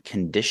been kind of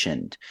conditioned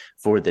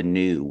for the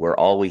new. We're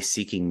always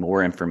seeking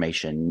more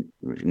information,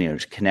 to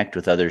connect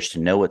with others, to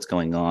know what's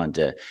going on.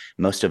 To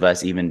most of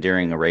us, even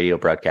during a radio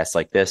broadcast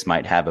like this,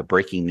 might have a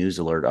breaking news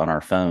alert on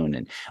our phone,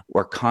 and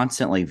we're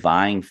constantly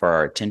vying for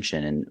our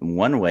attention. And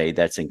one way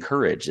that's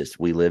encouraged is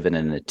we live in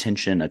an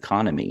attention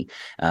economy.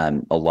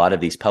 A lot of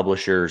these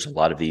publishers, a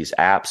lot of these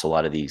apps, a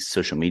lot of these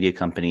social media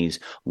companies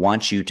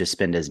want you to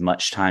spend as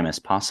much time as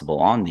possible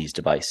on these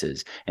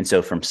devices. And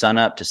so from sun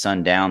up to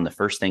sundown, the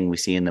first thing we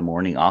see in the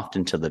morning,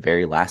 often to the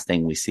very last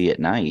thing we see at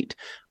night,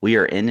 we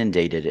are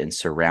inundated and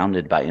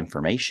surrounded by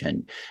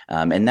information.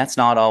 And that's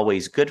not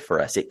always good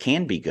for us. It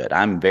can be good.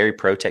 I'm very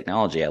pro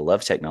technology. I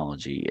love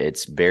technology.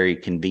 It's very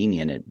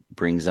convenient. It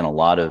brings in a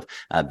lot of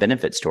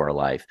benefits to our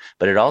life,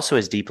 but it also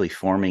is deeply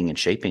forming and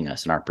shaping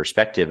us in our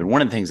perspective. And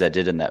one of the things I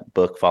did in that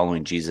book,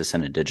 Following Jesus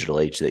in a Digital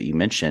Age, that you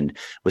mentioned,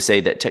 was say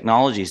that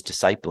technology is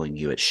discipling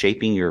you. It's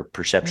shaping your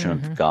perception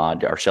of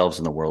God, ourselves,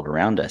 and the world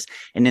around us,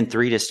 and in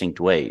 3 distinct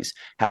ways: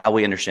 how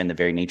we understand the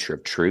very nature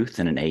of truth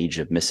in an age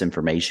of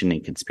misinformation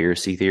and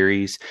conspiracy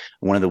theories.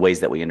 One of the ways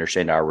that we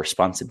understand our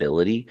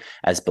responsibility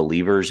as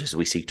believers as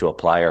we seek to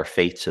apply our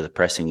faith to the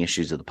pressing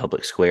issues of the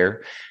public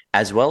square,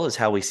 as well as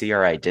how we see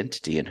our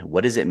identity and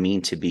what does it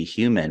mean to be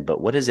human, but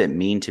what does it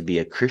mean to be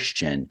a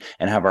Christian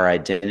and have our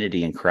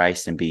identity in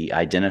Christ and be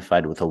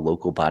identified with a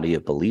local body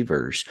of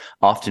believers.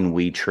 Often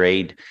we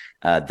trade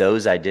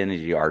those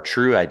identity, our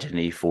true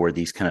identity, for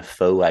these kind of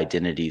faux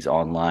identities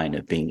online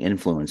of being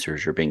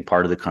influencers or being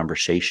part of the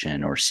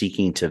conversation or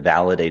seeking to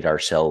validate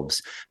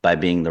ourselves by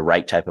being the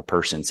right type of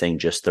person, saying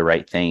just the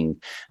right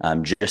thing,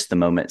 just the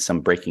moment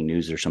some breaking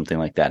news or something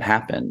like that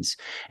happens.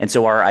 And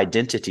so our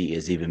identity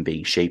is even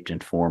being shaped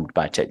and formed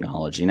by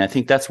technology. And I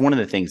think that's one of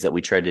the things that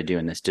we try to do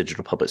in this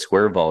Digital Public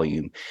Square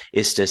volume,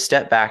 is to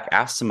step back,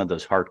 ask some of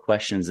those hard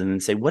questions, and then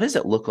say, what does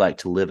it look like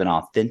to live an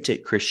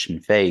authentic Christian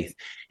faith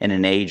in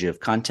an age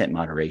of content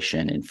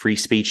moderation and free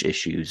speech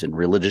issues and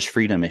religious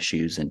freedom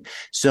issues, and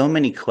so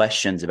many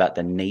questions about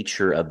the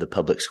nature of the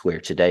public square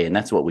today? And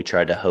that's what we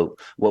tried to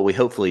what we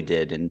hopefully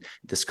did in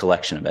this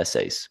collection of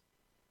essays.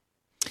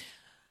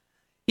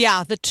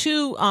 Yeah, the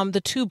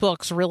two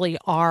books really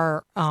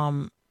are,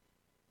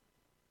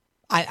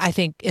 I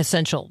think,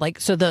 essential. Like,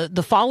 so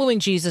the Following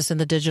Jesus in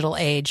the Digital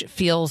Age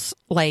feels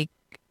like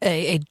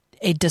a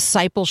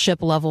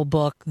discipleship level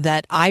book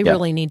that I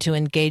really need to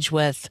engage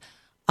with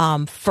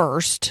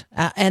first,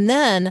 and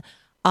then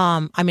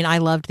I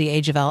loved the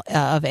Age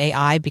of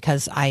AI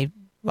because I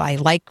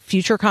like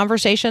future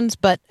conversations,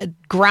 but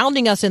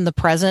grounding us in the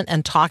present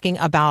and talking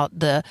about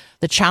the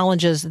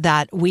challenges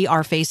that we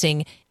are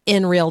facing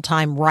in real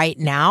time right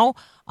now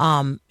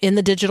in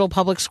the digital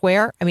public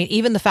square. I mean,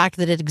 even the fact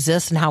that it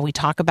exists and how we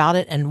talk about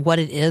it and what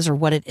it is or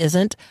what it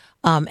isn't,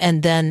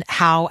 and then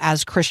how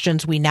as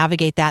Christians we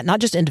navigate that, not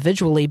just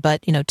individually,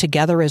 but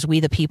together as we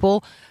the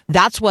people.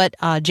 That's what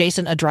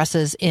Jason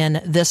addresses in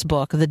this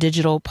book, The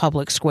Digital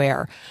Public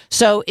Square.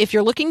 So if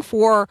you're looking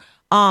for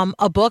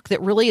a book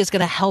that really is going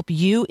to help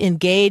you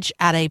engage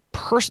at a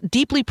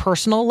deeply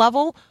personal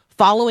level,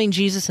 following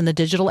Jesus in the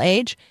digital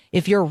age,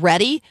 if you're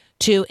ready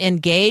to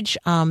engage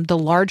the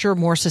larger,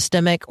 more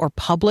systemic or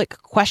public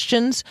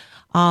questions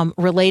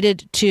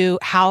related to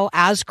how,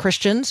 as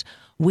Christians,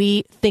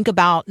 we think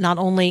about not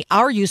only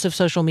our use of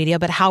social media,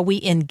 but how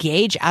we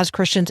engage as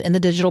Christians in the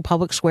digital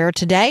public square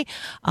today.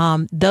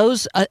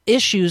 Those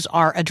issues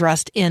are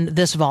addressed in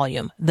this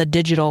volume, The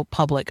Digital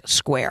Public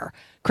Square: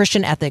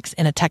 Christian Ethics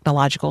in a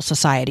Technological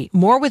Society.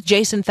 More with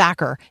Jason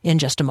Thacker in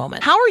just a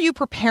moment. How are you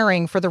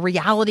preparing for the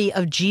reality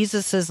of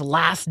Jesus's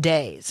last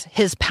days,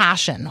 his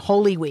passion,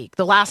 Holy Week,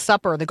 the Last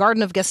Supper, the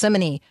Garden of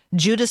Gethsemane,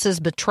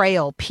 Judas's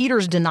betrayal,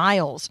 Peter's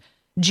denials,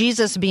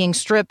 Jesus being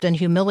stripped and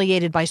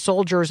humiliated by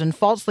soldiers and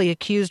falsely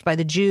accused by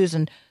the Jews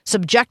and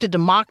subjected to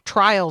mock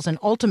trials and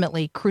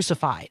ultimately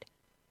crucified?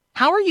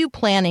 How are you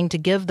planning to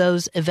give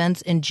those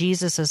events in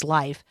Jesus's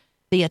life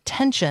the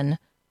attention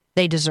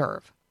they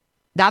deserve?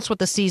 That's what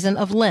the season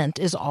of Lent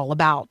is all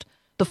about.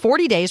 The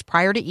 40 days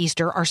prior to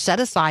Easter are set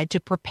aside to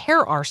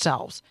prepare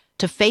ourselves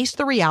to face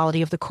the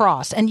reality of the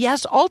cross, and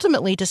yes,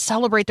 ultimately to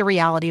celebrate the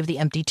reality of the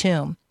empty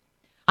tomb.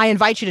 I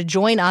invite you to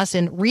join us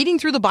in reading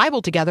through the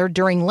Bible together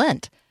during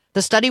Lent.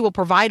 The study will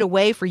provide a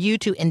way for you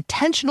to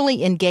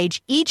intentionally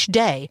engage each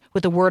day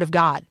with the Word of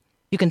God.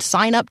 You can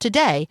sign up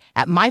today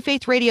at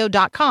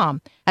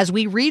myfaithradio.com as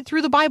we read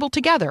through the Bible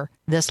together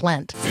this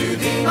Lent. To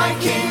thee, my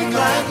King,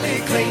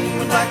 gladly cling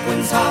when black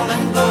winds howl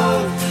and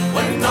blow.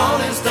 When all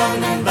is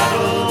done in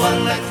battle,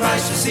 one let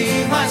Christ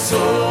receive my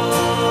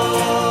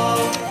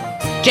soul.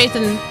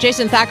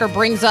 Jason Thacker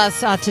brings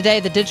us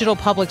today The Digital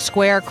Public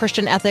Square: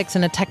 Christian Ethics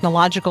in a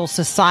Technological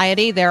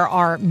Society. There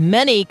are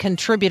many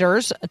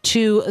contributors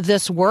to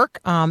this work.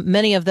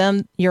 Many of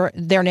them,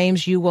 their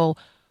names you will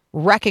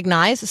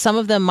recognize. Some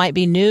of them might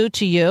be new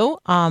to you.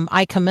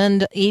 I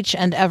commend each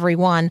and every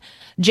one.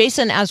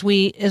 Jason, as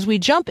we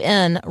jump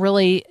in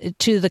really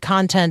to the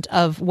content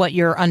of what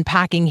you're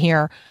unpacking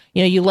here,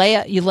 you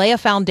lay a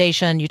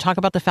foundation. You talk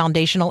about the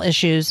foundational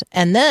issues,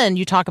 and then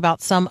you talk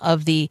about some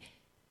of the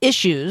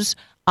issues.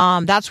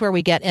 That's where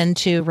we get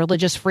into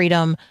religious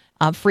freedom,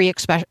 free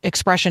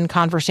expression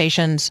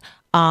conversations,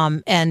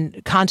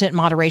 and content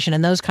moderation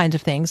and those kinds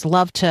of things.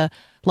 Love to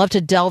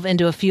delve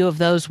into a few of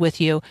those with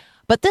you.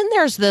 But then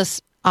there's this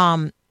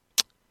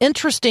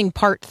interesting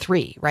part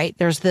 3, right?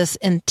 There's this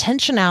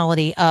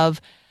intentionality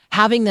of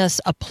having this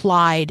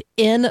applied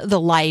in the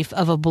life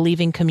of a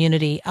believing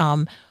community.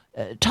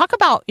 Talk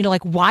about,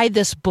 why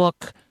this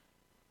book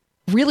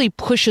really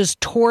pushes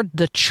toward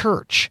the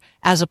church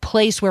as a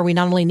place where we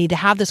not only need to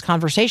have this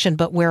conversation,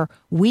 but where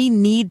we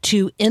need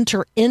to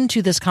enter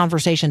into this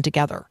conversation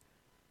together.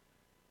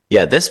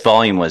 Yeah, this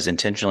volume was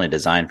intentionally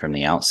designed from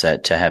the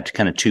outset to have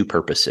kind of two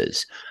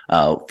purposes.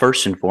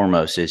 First and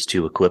foremost is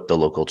to equip the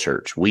local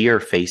church. We are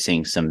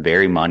facing some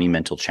very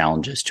monumental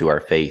challenges to our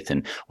faith,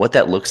 and what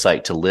that looks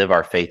like to live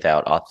our faith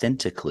out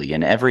authentically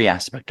in every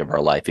aspect of our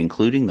life,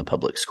 including the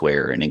public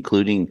square and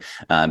including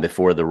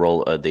before the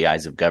role of the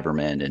eyes of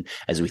government. And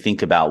as we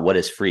think about what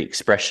does free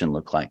expression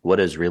look like, what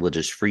does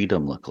religious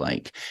freedom look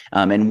like?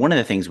 And one of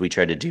the things we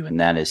try to do in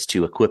that is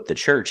to equip the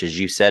church, as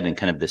you said, in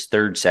kind of this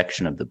third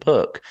section of the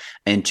book,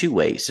 in two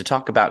ways: to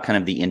talk about kind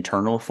of the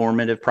internal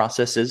formative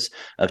processes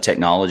of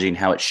technology and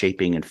how it's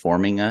shaping and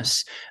forming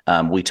us.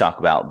 We talk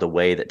about the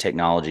way that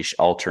technology is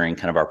altering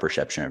kind of our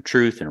perception of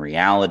truth and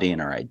reality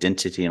and our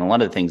identity and a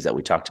lot of the things that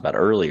we talked about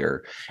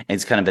earlier. And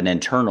it's kind of an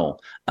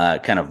internal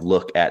kind of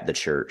look at the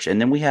church. And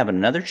then we have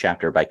another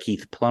chapter by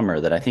Keith Plummer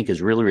that I think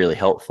is really, really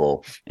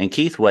helpful. And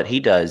Keith, what he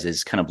does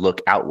is kind of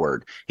look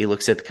outward. He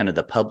looks at kind of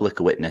the public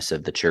witness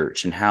of the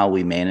church and how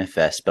we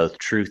manifest both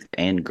truth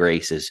and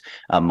grace as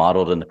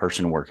modeled in the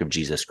person and work of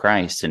Jesus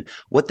Christ, and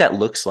what that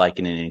looks like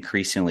in an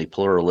increasingly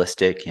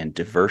pluralistic and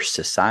diverse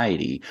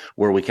society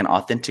where we can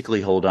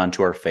authentically hold on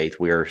to our faith.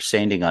 We are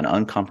standing on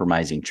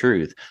uncompromising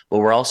truth, but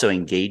we're also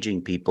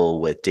engaging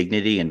people with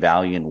dignity and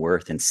value and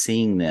worth and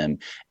seeing them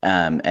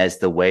as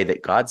the way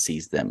that God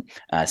sees them,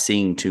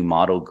 seeing to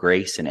model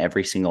grace in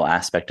every single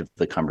aspect of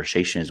the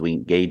conversation as we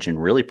engage in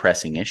really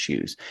pressing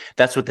issues.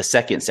 That's what the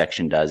second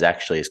section does,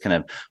 actually, is kind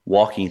of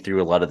walking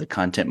through a lot of the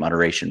content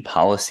moderation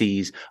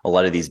policies, a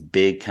lot of these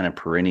big kind of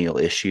perennial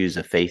issues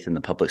of faith in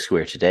the public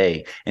square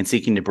today, and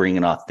seeking to bring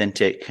an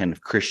authentic kind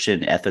of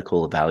Christian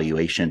ethical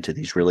evaluation to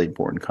these really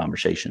important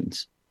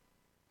conversations.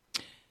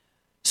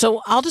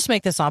 So I'll just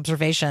make this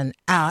observation.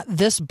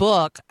 This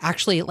book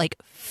actually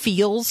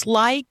feels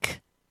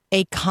like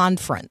a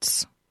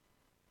conference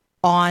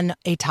on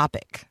a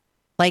topic.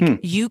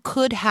 You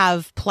could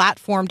have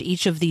platformed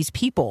each of these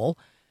people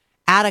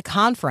at a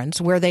conference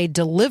where they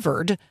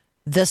delivered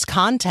this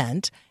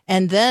content,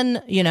 and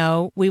then,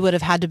 we would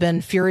have had to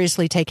been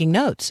furiously taking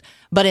notes.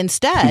 But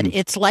instead,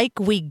 it's like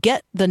we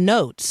get the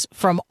notes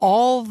from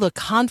all the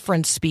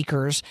conference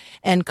speakers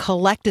and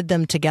collected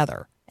them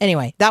together.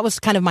 Anyway, that was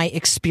kind of my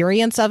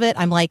experience of it.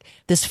 I'm like,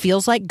 this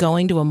feels like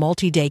going to a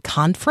multi-day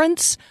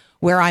conference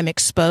where I'm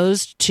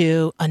exposed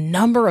to a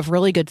number of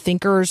really good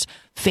thinkers,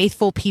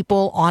 faithful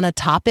people on a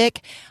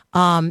topic,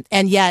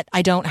 and yet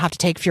I don't have to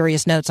take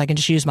furious notes. I can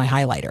just use my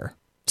highlighter.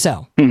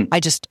 So I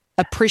just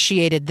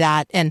appreciated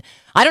that. And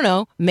I don't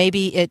know,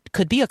 maybe it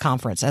could be a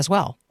conference as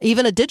well,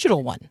 even a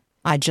digital one.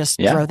 I just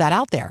throw that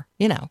out there,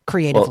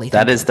 creatively.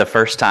 Well, that is the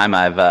first time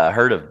I've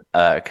heard of,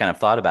 kind of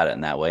thought about it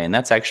in that way. And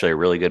that's actually a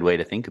really good way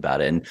to think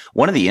about it. And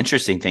one of the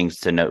interesting things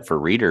to note for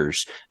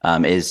readers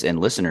is, and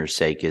listeners'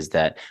 sake, is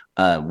that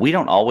we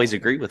don't always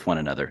agree with one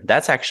another.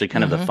 That's actually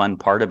kind of the fun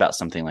part about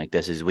something like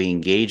this, is we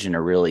engage in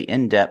a really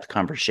in-depth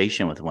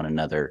conversation with one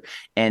another.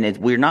 And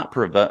we're not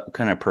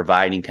kind of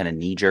providing kind of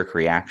knee-jerk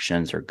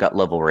reactions or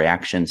gut-level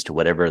reactions to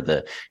whatever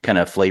the kind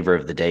of flavor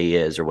of the day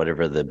is, or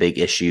whatever the big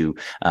issue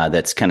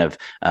that's kind of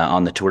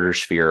on the Twitter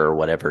sphere or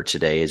whatever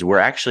today is. We're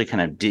actually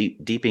kind of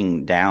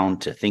deeping down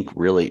to think,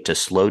 really to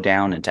slow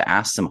down and to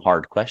ask some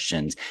hard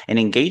questions and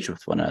engage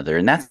with one another.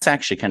 And that's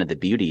actually kind of the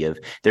beauty of,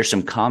 there's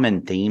some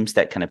common themes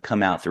that kind of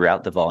come out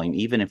throughout the volume,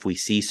 even if we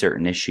see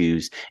certain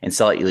issues in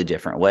slightly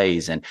different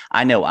ways. And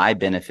I know I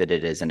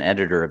benefited as an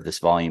editor of this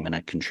volume and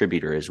a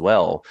contributor as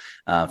well,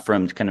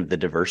 from kind of the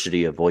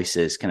diversity of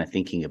voices, kind of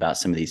thinking about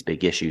some of these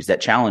big issues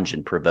that challenged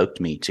and provoked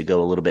me to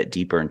go a little bit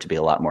deeper and to be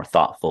a lot more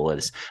thoughtful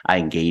as I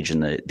engage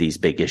in these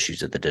big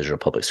issues of the digital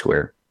public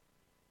square.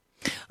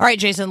 All right,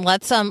 Jason,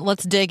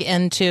 let's dig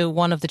into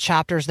one of the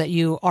chapters that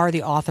you are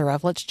the author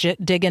of. Let's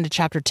dig into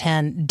chapter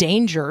 10,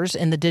 Dangers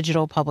in the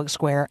Digital Public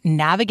Square,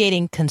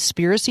 Navigating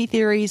Conspiracy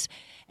Theories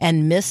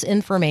and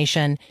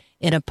Misinformation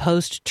in a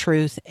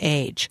Post-Truth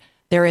Age.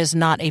 There is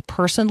not a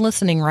person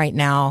listening right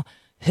now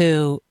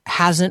who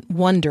hasn't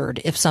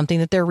wondered if something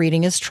that they're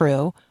reading is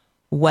true,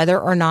 whether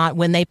or not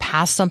when they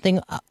pass something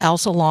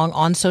else along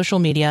on social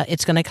media,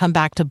 it's going to come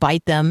back to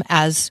bite them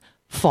as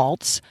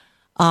false,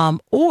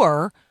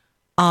 or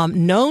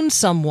known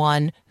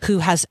someone who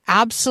has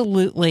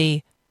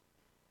absolutely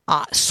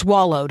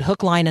swallowed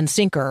hook, line, and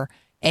sinker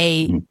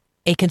a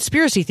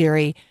conspiracy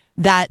theory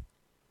that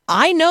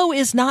I know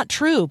is not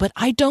true, but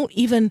I don't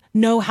even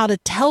know how to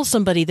tell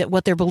somebody that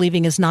what they're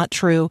believing is not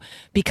true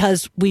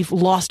because we've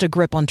lost a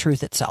grip on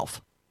truth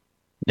itself.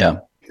 Yeah.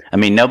 I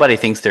mean, nobody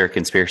thinks they're a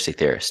conspiracy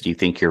theorist. You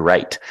think you're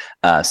right.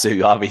 So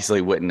you obviously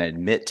wouldn't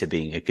admit to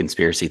being a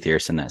conspiracy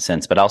theorist in that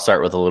sense. But I'll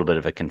start with a little bit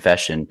of a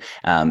confession.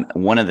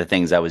 One of the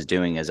things I was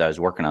doing as I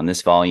was working on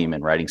this volume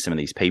and writing some of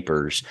these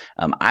papers,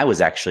 I was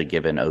actually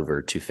given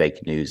over to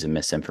fake news and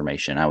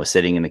misinformation. I was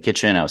sitting in the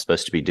kitchen. I was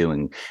supposed to be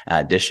doing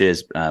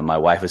dishes. My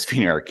wife was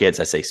feeding our kids.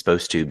 I say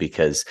supposed to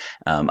because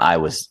I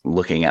was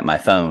looking at my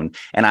phone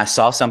and I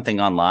saw something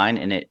online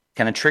and it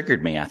kind of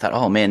triggered me. I thought,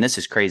 oh man, this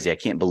is crazy. I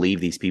can't believe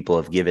these people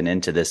have given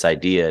into this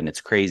idea and it's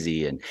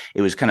crazy. And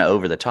it was kind of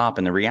over the top.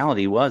 And the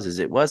reality was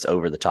it was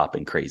over the top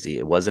and crazy.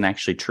 It wasn't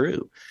actually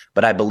true,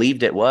 but I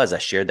believed it was. I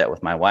shared that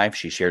with my wife.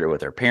 She shared it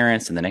with her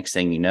parents. And the next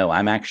thing you know,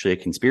 I'm actually a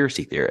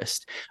conspiracy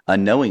theorist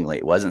unknowingly.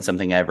 It wasn't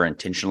something I ever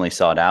intentionally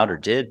sought out or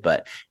did.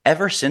 But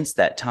ever since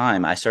that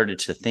time, I started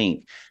to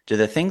think, do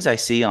the things I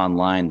see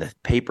online, the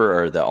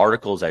paper or the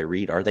articles I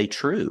read, are they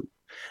true?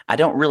 I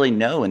don't really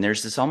know. And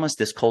there's almost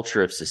this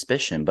culture of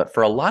suspicion. But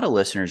for a lot of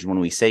listeners, when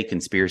we say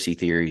conspiracy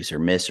theories or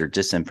myths or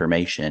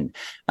disinformation,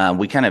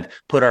 we kind of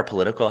put our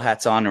political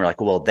hats on. And we're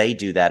like, well, they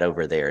do that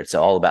over there. It's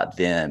all about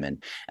them.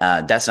 And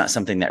that's not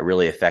something that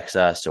really affects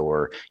us.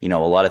 Or, a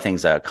lot of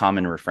things, a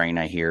common refrain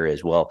I hear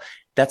is, well,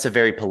 that's a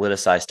very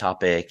politicized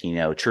topic.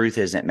 Truth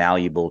isn't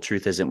malleable.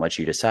 Truth isn't what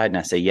you decide. And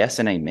I say, yes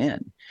and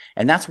amen.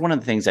 And that's one of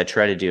the things I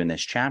try to do in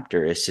this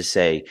chapter is to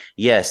say,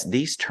 yes,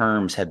 these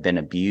terms have been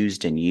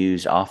abused and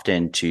used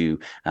often to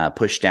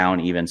push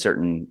down even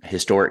certain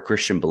historic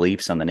Christian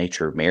beliefs on the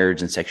nature of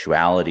marriage and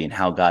sexuality and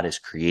how God has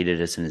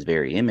created us in his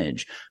very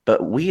image.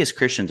 But we as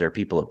Christians are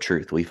people of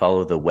truth. We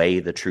follow the way,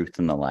 the truth,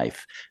 and the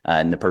life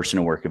and the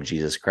personal work of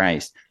Jesus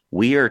Christ.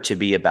 We are to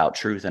be about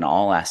truth in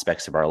all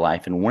aspects of our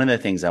life. And one of the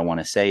things I want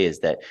to say is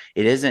that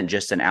it isn't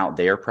just an out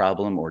there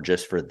problem or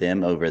just for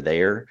them over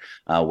there,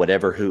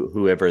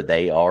 whoever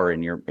they are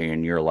in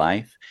your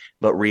life.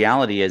 But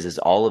reality is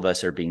all of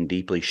us are being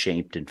deeply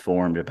shaped and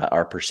formed about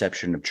our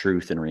perception of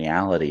truth and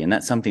reality. And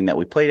that's something that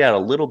we played out a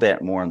little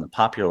bit more on the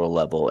popular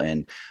level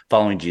and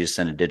following Jesus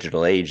in a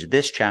digital age.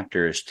 This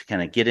chapter is to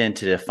kind of get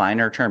into define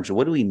our terms.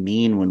 What do we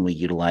mean when we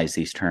utilize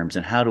these terms?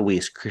 And how do we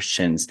as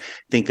Christians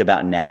think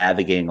about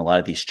navigating a lot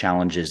of these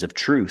challenges of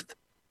truth?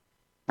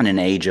 In an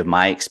age of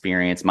my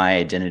experience, my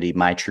identity,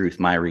 my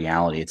truth, my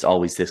reality, it's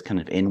always this kind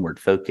of inward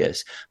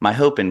focus. My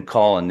hope and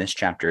call in this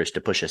chapter is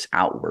to push us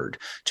outward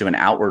to an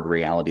outward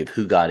reality of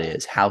who God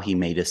is, how he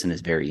made us in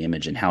his very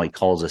image, and how he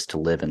calls us to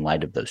live in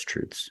light of those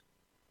truths.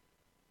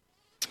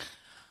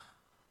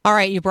 All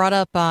right, you brought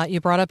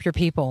up your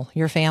people,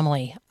 your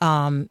family.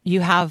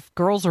 You have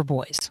girls or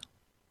boys?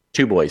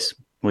 2 boys.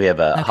 We have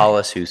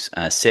Hollis, who's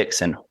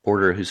 6, and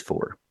Porter, who's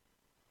 4.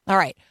 All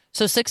right.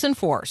 So 6 and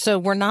 4. So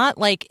we're not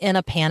like in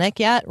a panic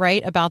yet,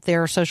 right, about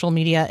their social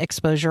media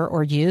exposure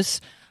or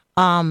use.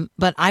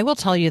 But I will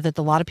tell you that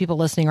a lot of people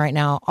listening right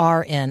now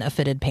are in a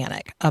fitted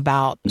panic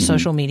about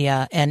social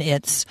media and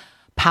its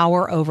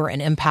power over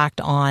and impact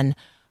on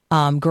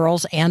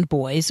girls and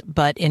boys,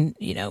 but in,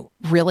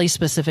 really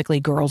specifically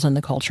girls in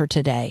the culture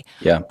today.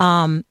 Yeah.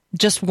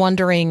 Just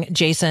wondering,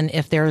 Jason,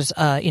 if there's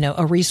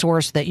a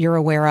resource that you're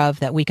aware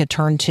of that we could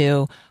turn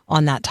to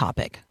on that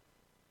topic.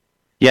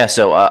 Yeah,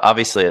 so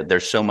obviously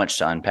there's so much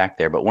to unpack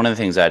there, but one of the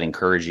things I'd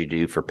encourage you to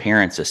do for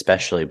parents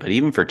especially, but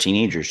even for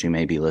teenagers who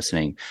may be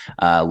listening,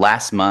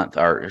 last month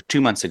or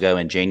 2 months ago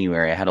in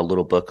January, I had a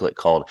little booklet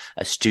called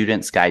A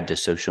Student's Guide to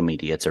Social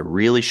Media. It's a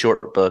really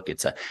short book.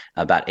 It's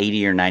about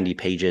 80 or 90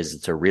 pages.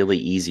 It's a really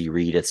easy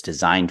read. It's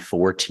designed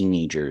for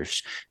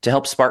teenagers to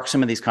help spark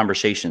some of these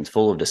conversations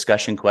full of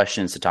discussion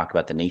questions to talk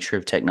about the nature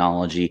of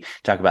technology,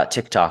 talk about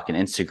TikTok and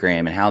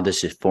Instagram and how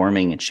this is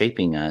forming and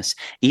shaping us,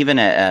 even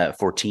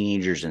for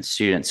teenagers and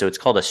students. So it's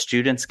called A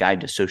Student's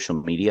Guide to Social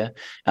Media.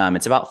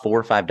 It's about $4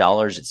 or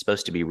 $5. It's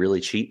supposed to be really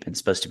cheap and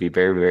supposed to be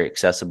very, very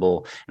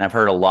accessible. And I've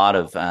heard a lot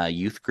of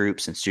youth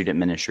groups and student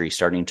ministry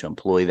starting to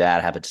employ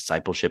that, have a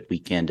discipleship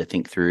weekend to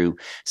think through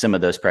some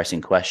of those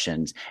pressing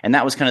questions. And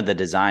that was kind of the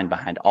design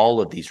behind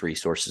all of these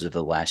resources of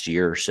the last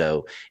year or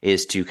so,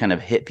 is to kind of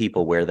hit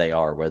people where they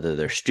are, whether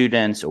they're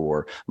students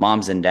or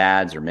moms and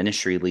dads or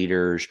ministry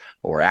leaders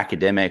or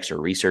academics or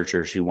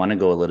researchers who want to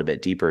go a little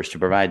bit deeper, is to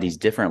provide these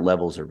different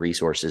levels of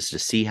resources to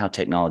see how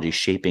technology is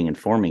shaping and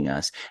forming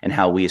us and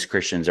how we as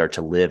Christians are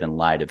to live in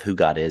light of who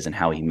God is and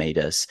how he made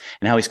us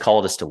and how he's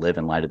called us to live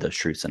in light of those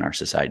truths in our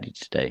society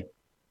today.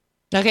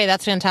 Okay,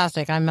 that's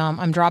fantastic.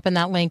 I'm dropping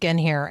that link in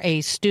here.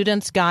 A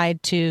Student's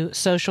Guide to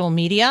Social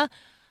Media.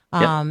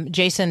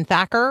 Jason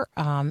Thacker,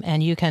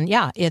 and you can,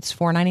 it's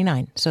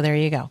 $4.99. So there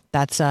you go.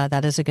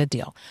 That is a good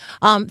deal.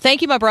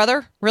 Thank you, my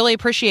brother. Really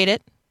appreciate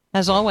it,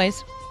 as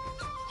always.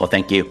 Well,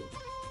 thank you.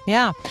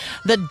 Yeah.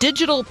 The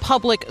Digital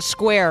Public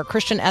Square,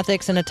 Christian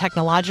Ethics in a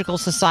Technological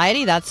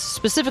Society. That's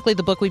specifically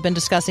the book we've been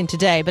discussing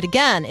today. But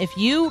again, if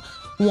you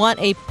want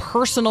a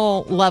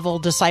personal level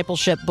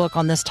discipleship book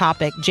on this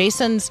topic,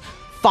 Jason's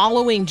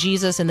Following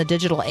Jesus in the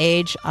Digital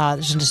Age,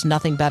 there's just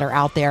nothing better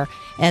out there.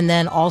 And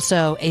then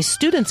also A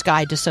Student's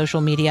Guide to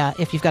Social Media,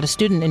 if you've got a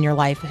student in your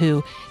life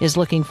who is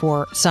looking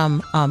for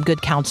some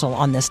good counsel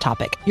on this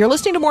topic. You're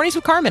listening to Mornings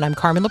with Carmen. I'm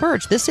Carmen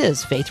LaBerge. This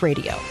is Faith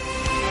Radio.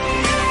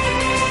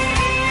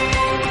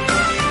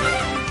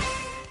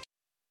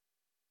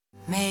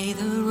 May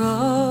the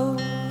road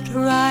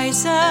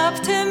rise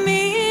up to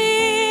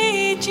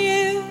meet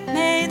you.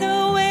 May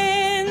the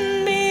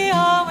wind be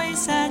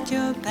always at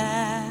your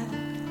back.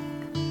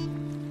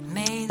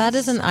 That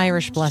is an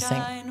Irish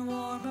blessing.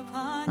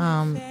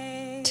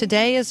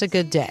 Today is a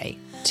good day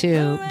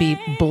to be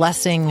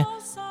blessing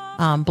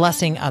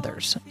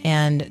others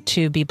and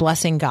to be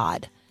blessing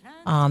God.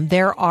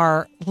 There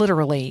are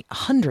literally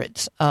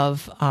hundreds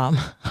of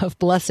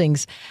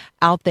blessings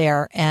out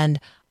there and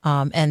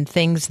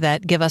things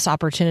that give us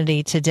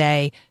opportunity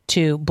today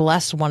to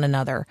bless one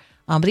another.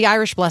 But the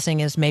Irish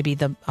blessing is maybe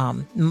the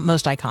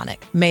most iconic.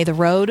 May the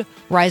road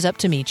rise up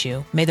to meet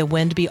you. May the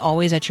wind be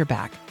always at your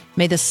back.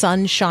 May the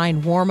sun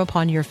shine warm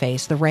upon your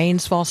face, the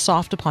rains fall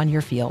soft upon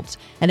your fields.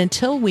 And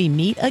until we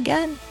meet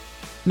again,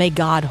 may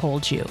God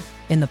hold you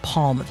in the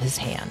palm of his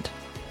hand.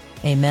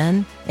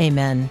 Amen,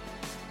 amen,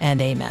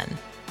 and amen.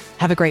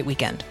 Have a great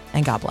weekend,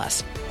 and God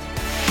bless.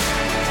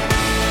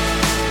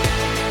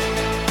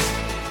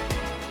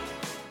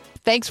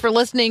 Thanks for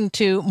listening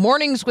to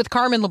Mornings with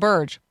Carmen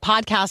LaBerge.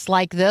 Podcasts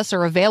like this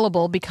are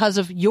available because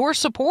of your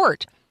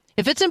support.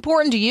 If it's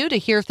important to you to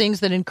hear things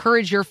that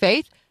encourage your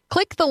faith,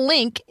 click the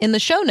link in the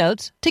show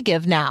notes to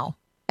give now.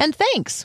 And thanks.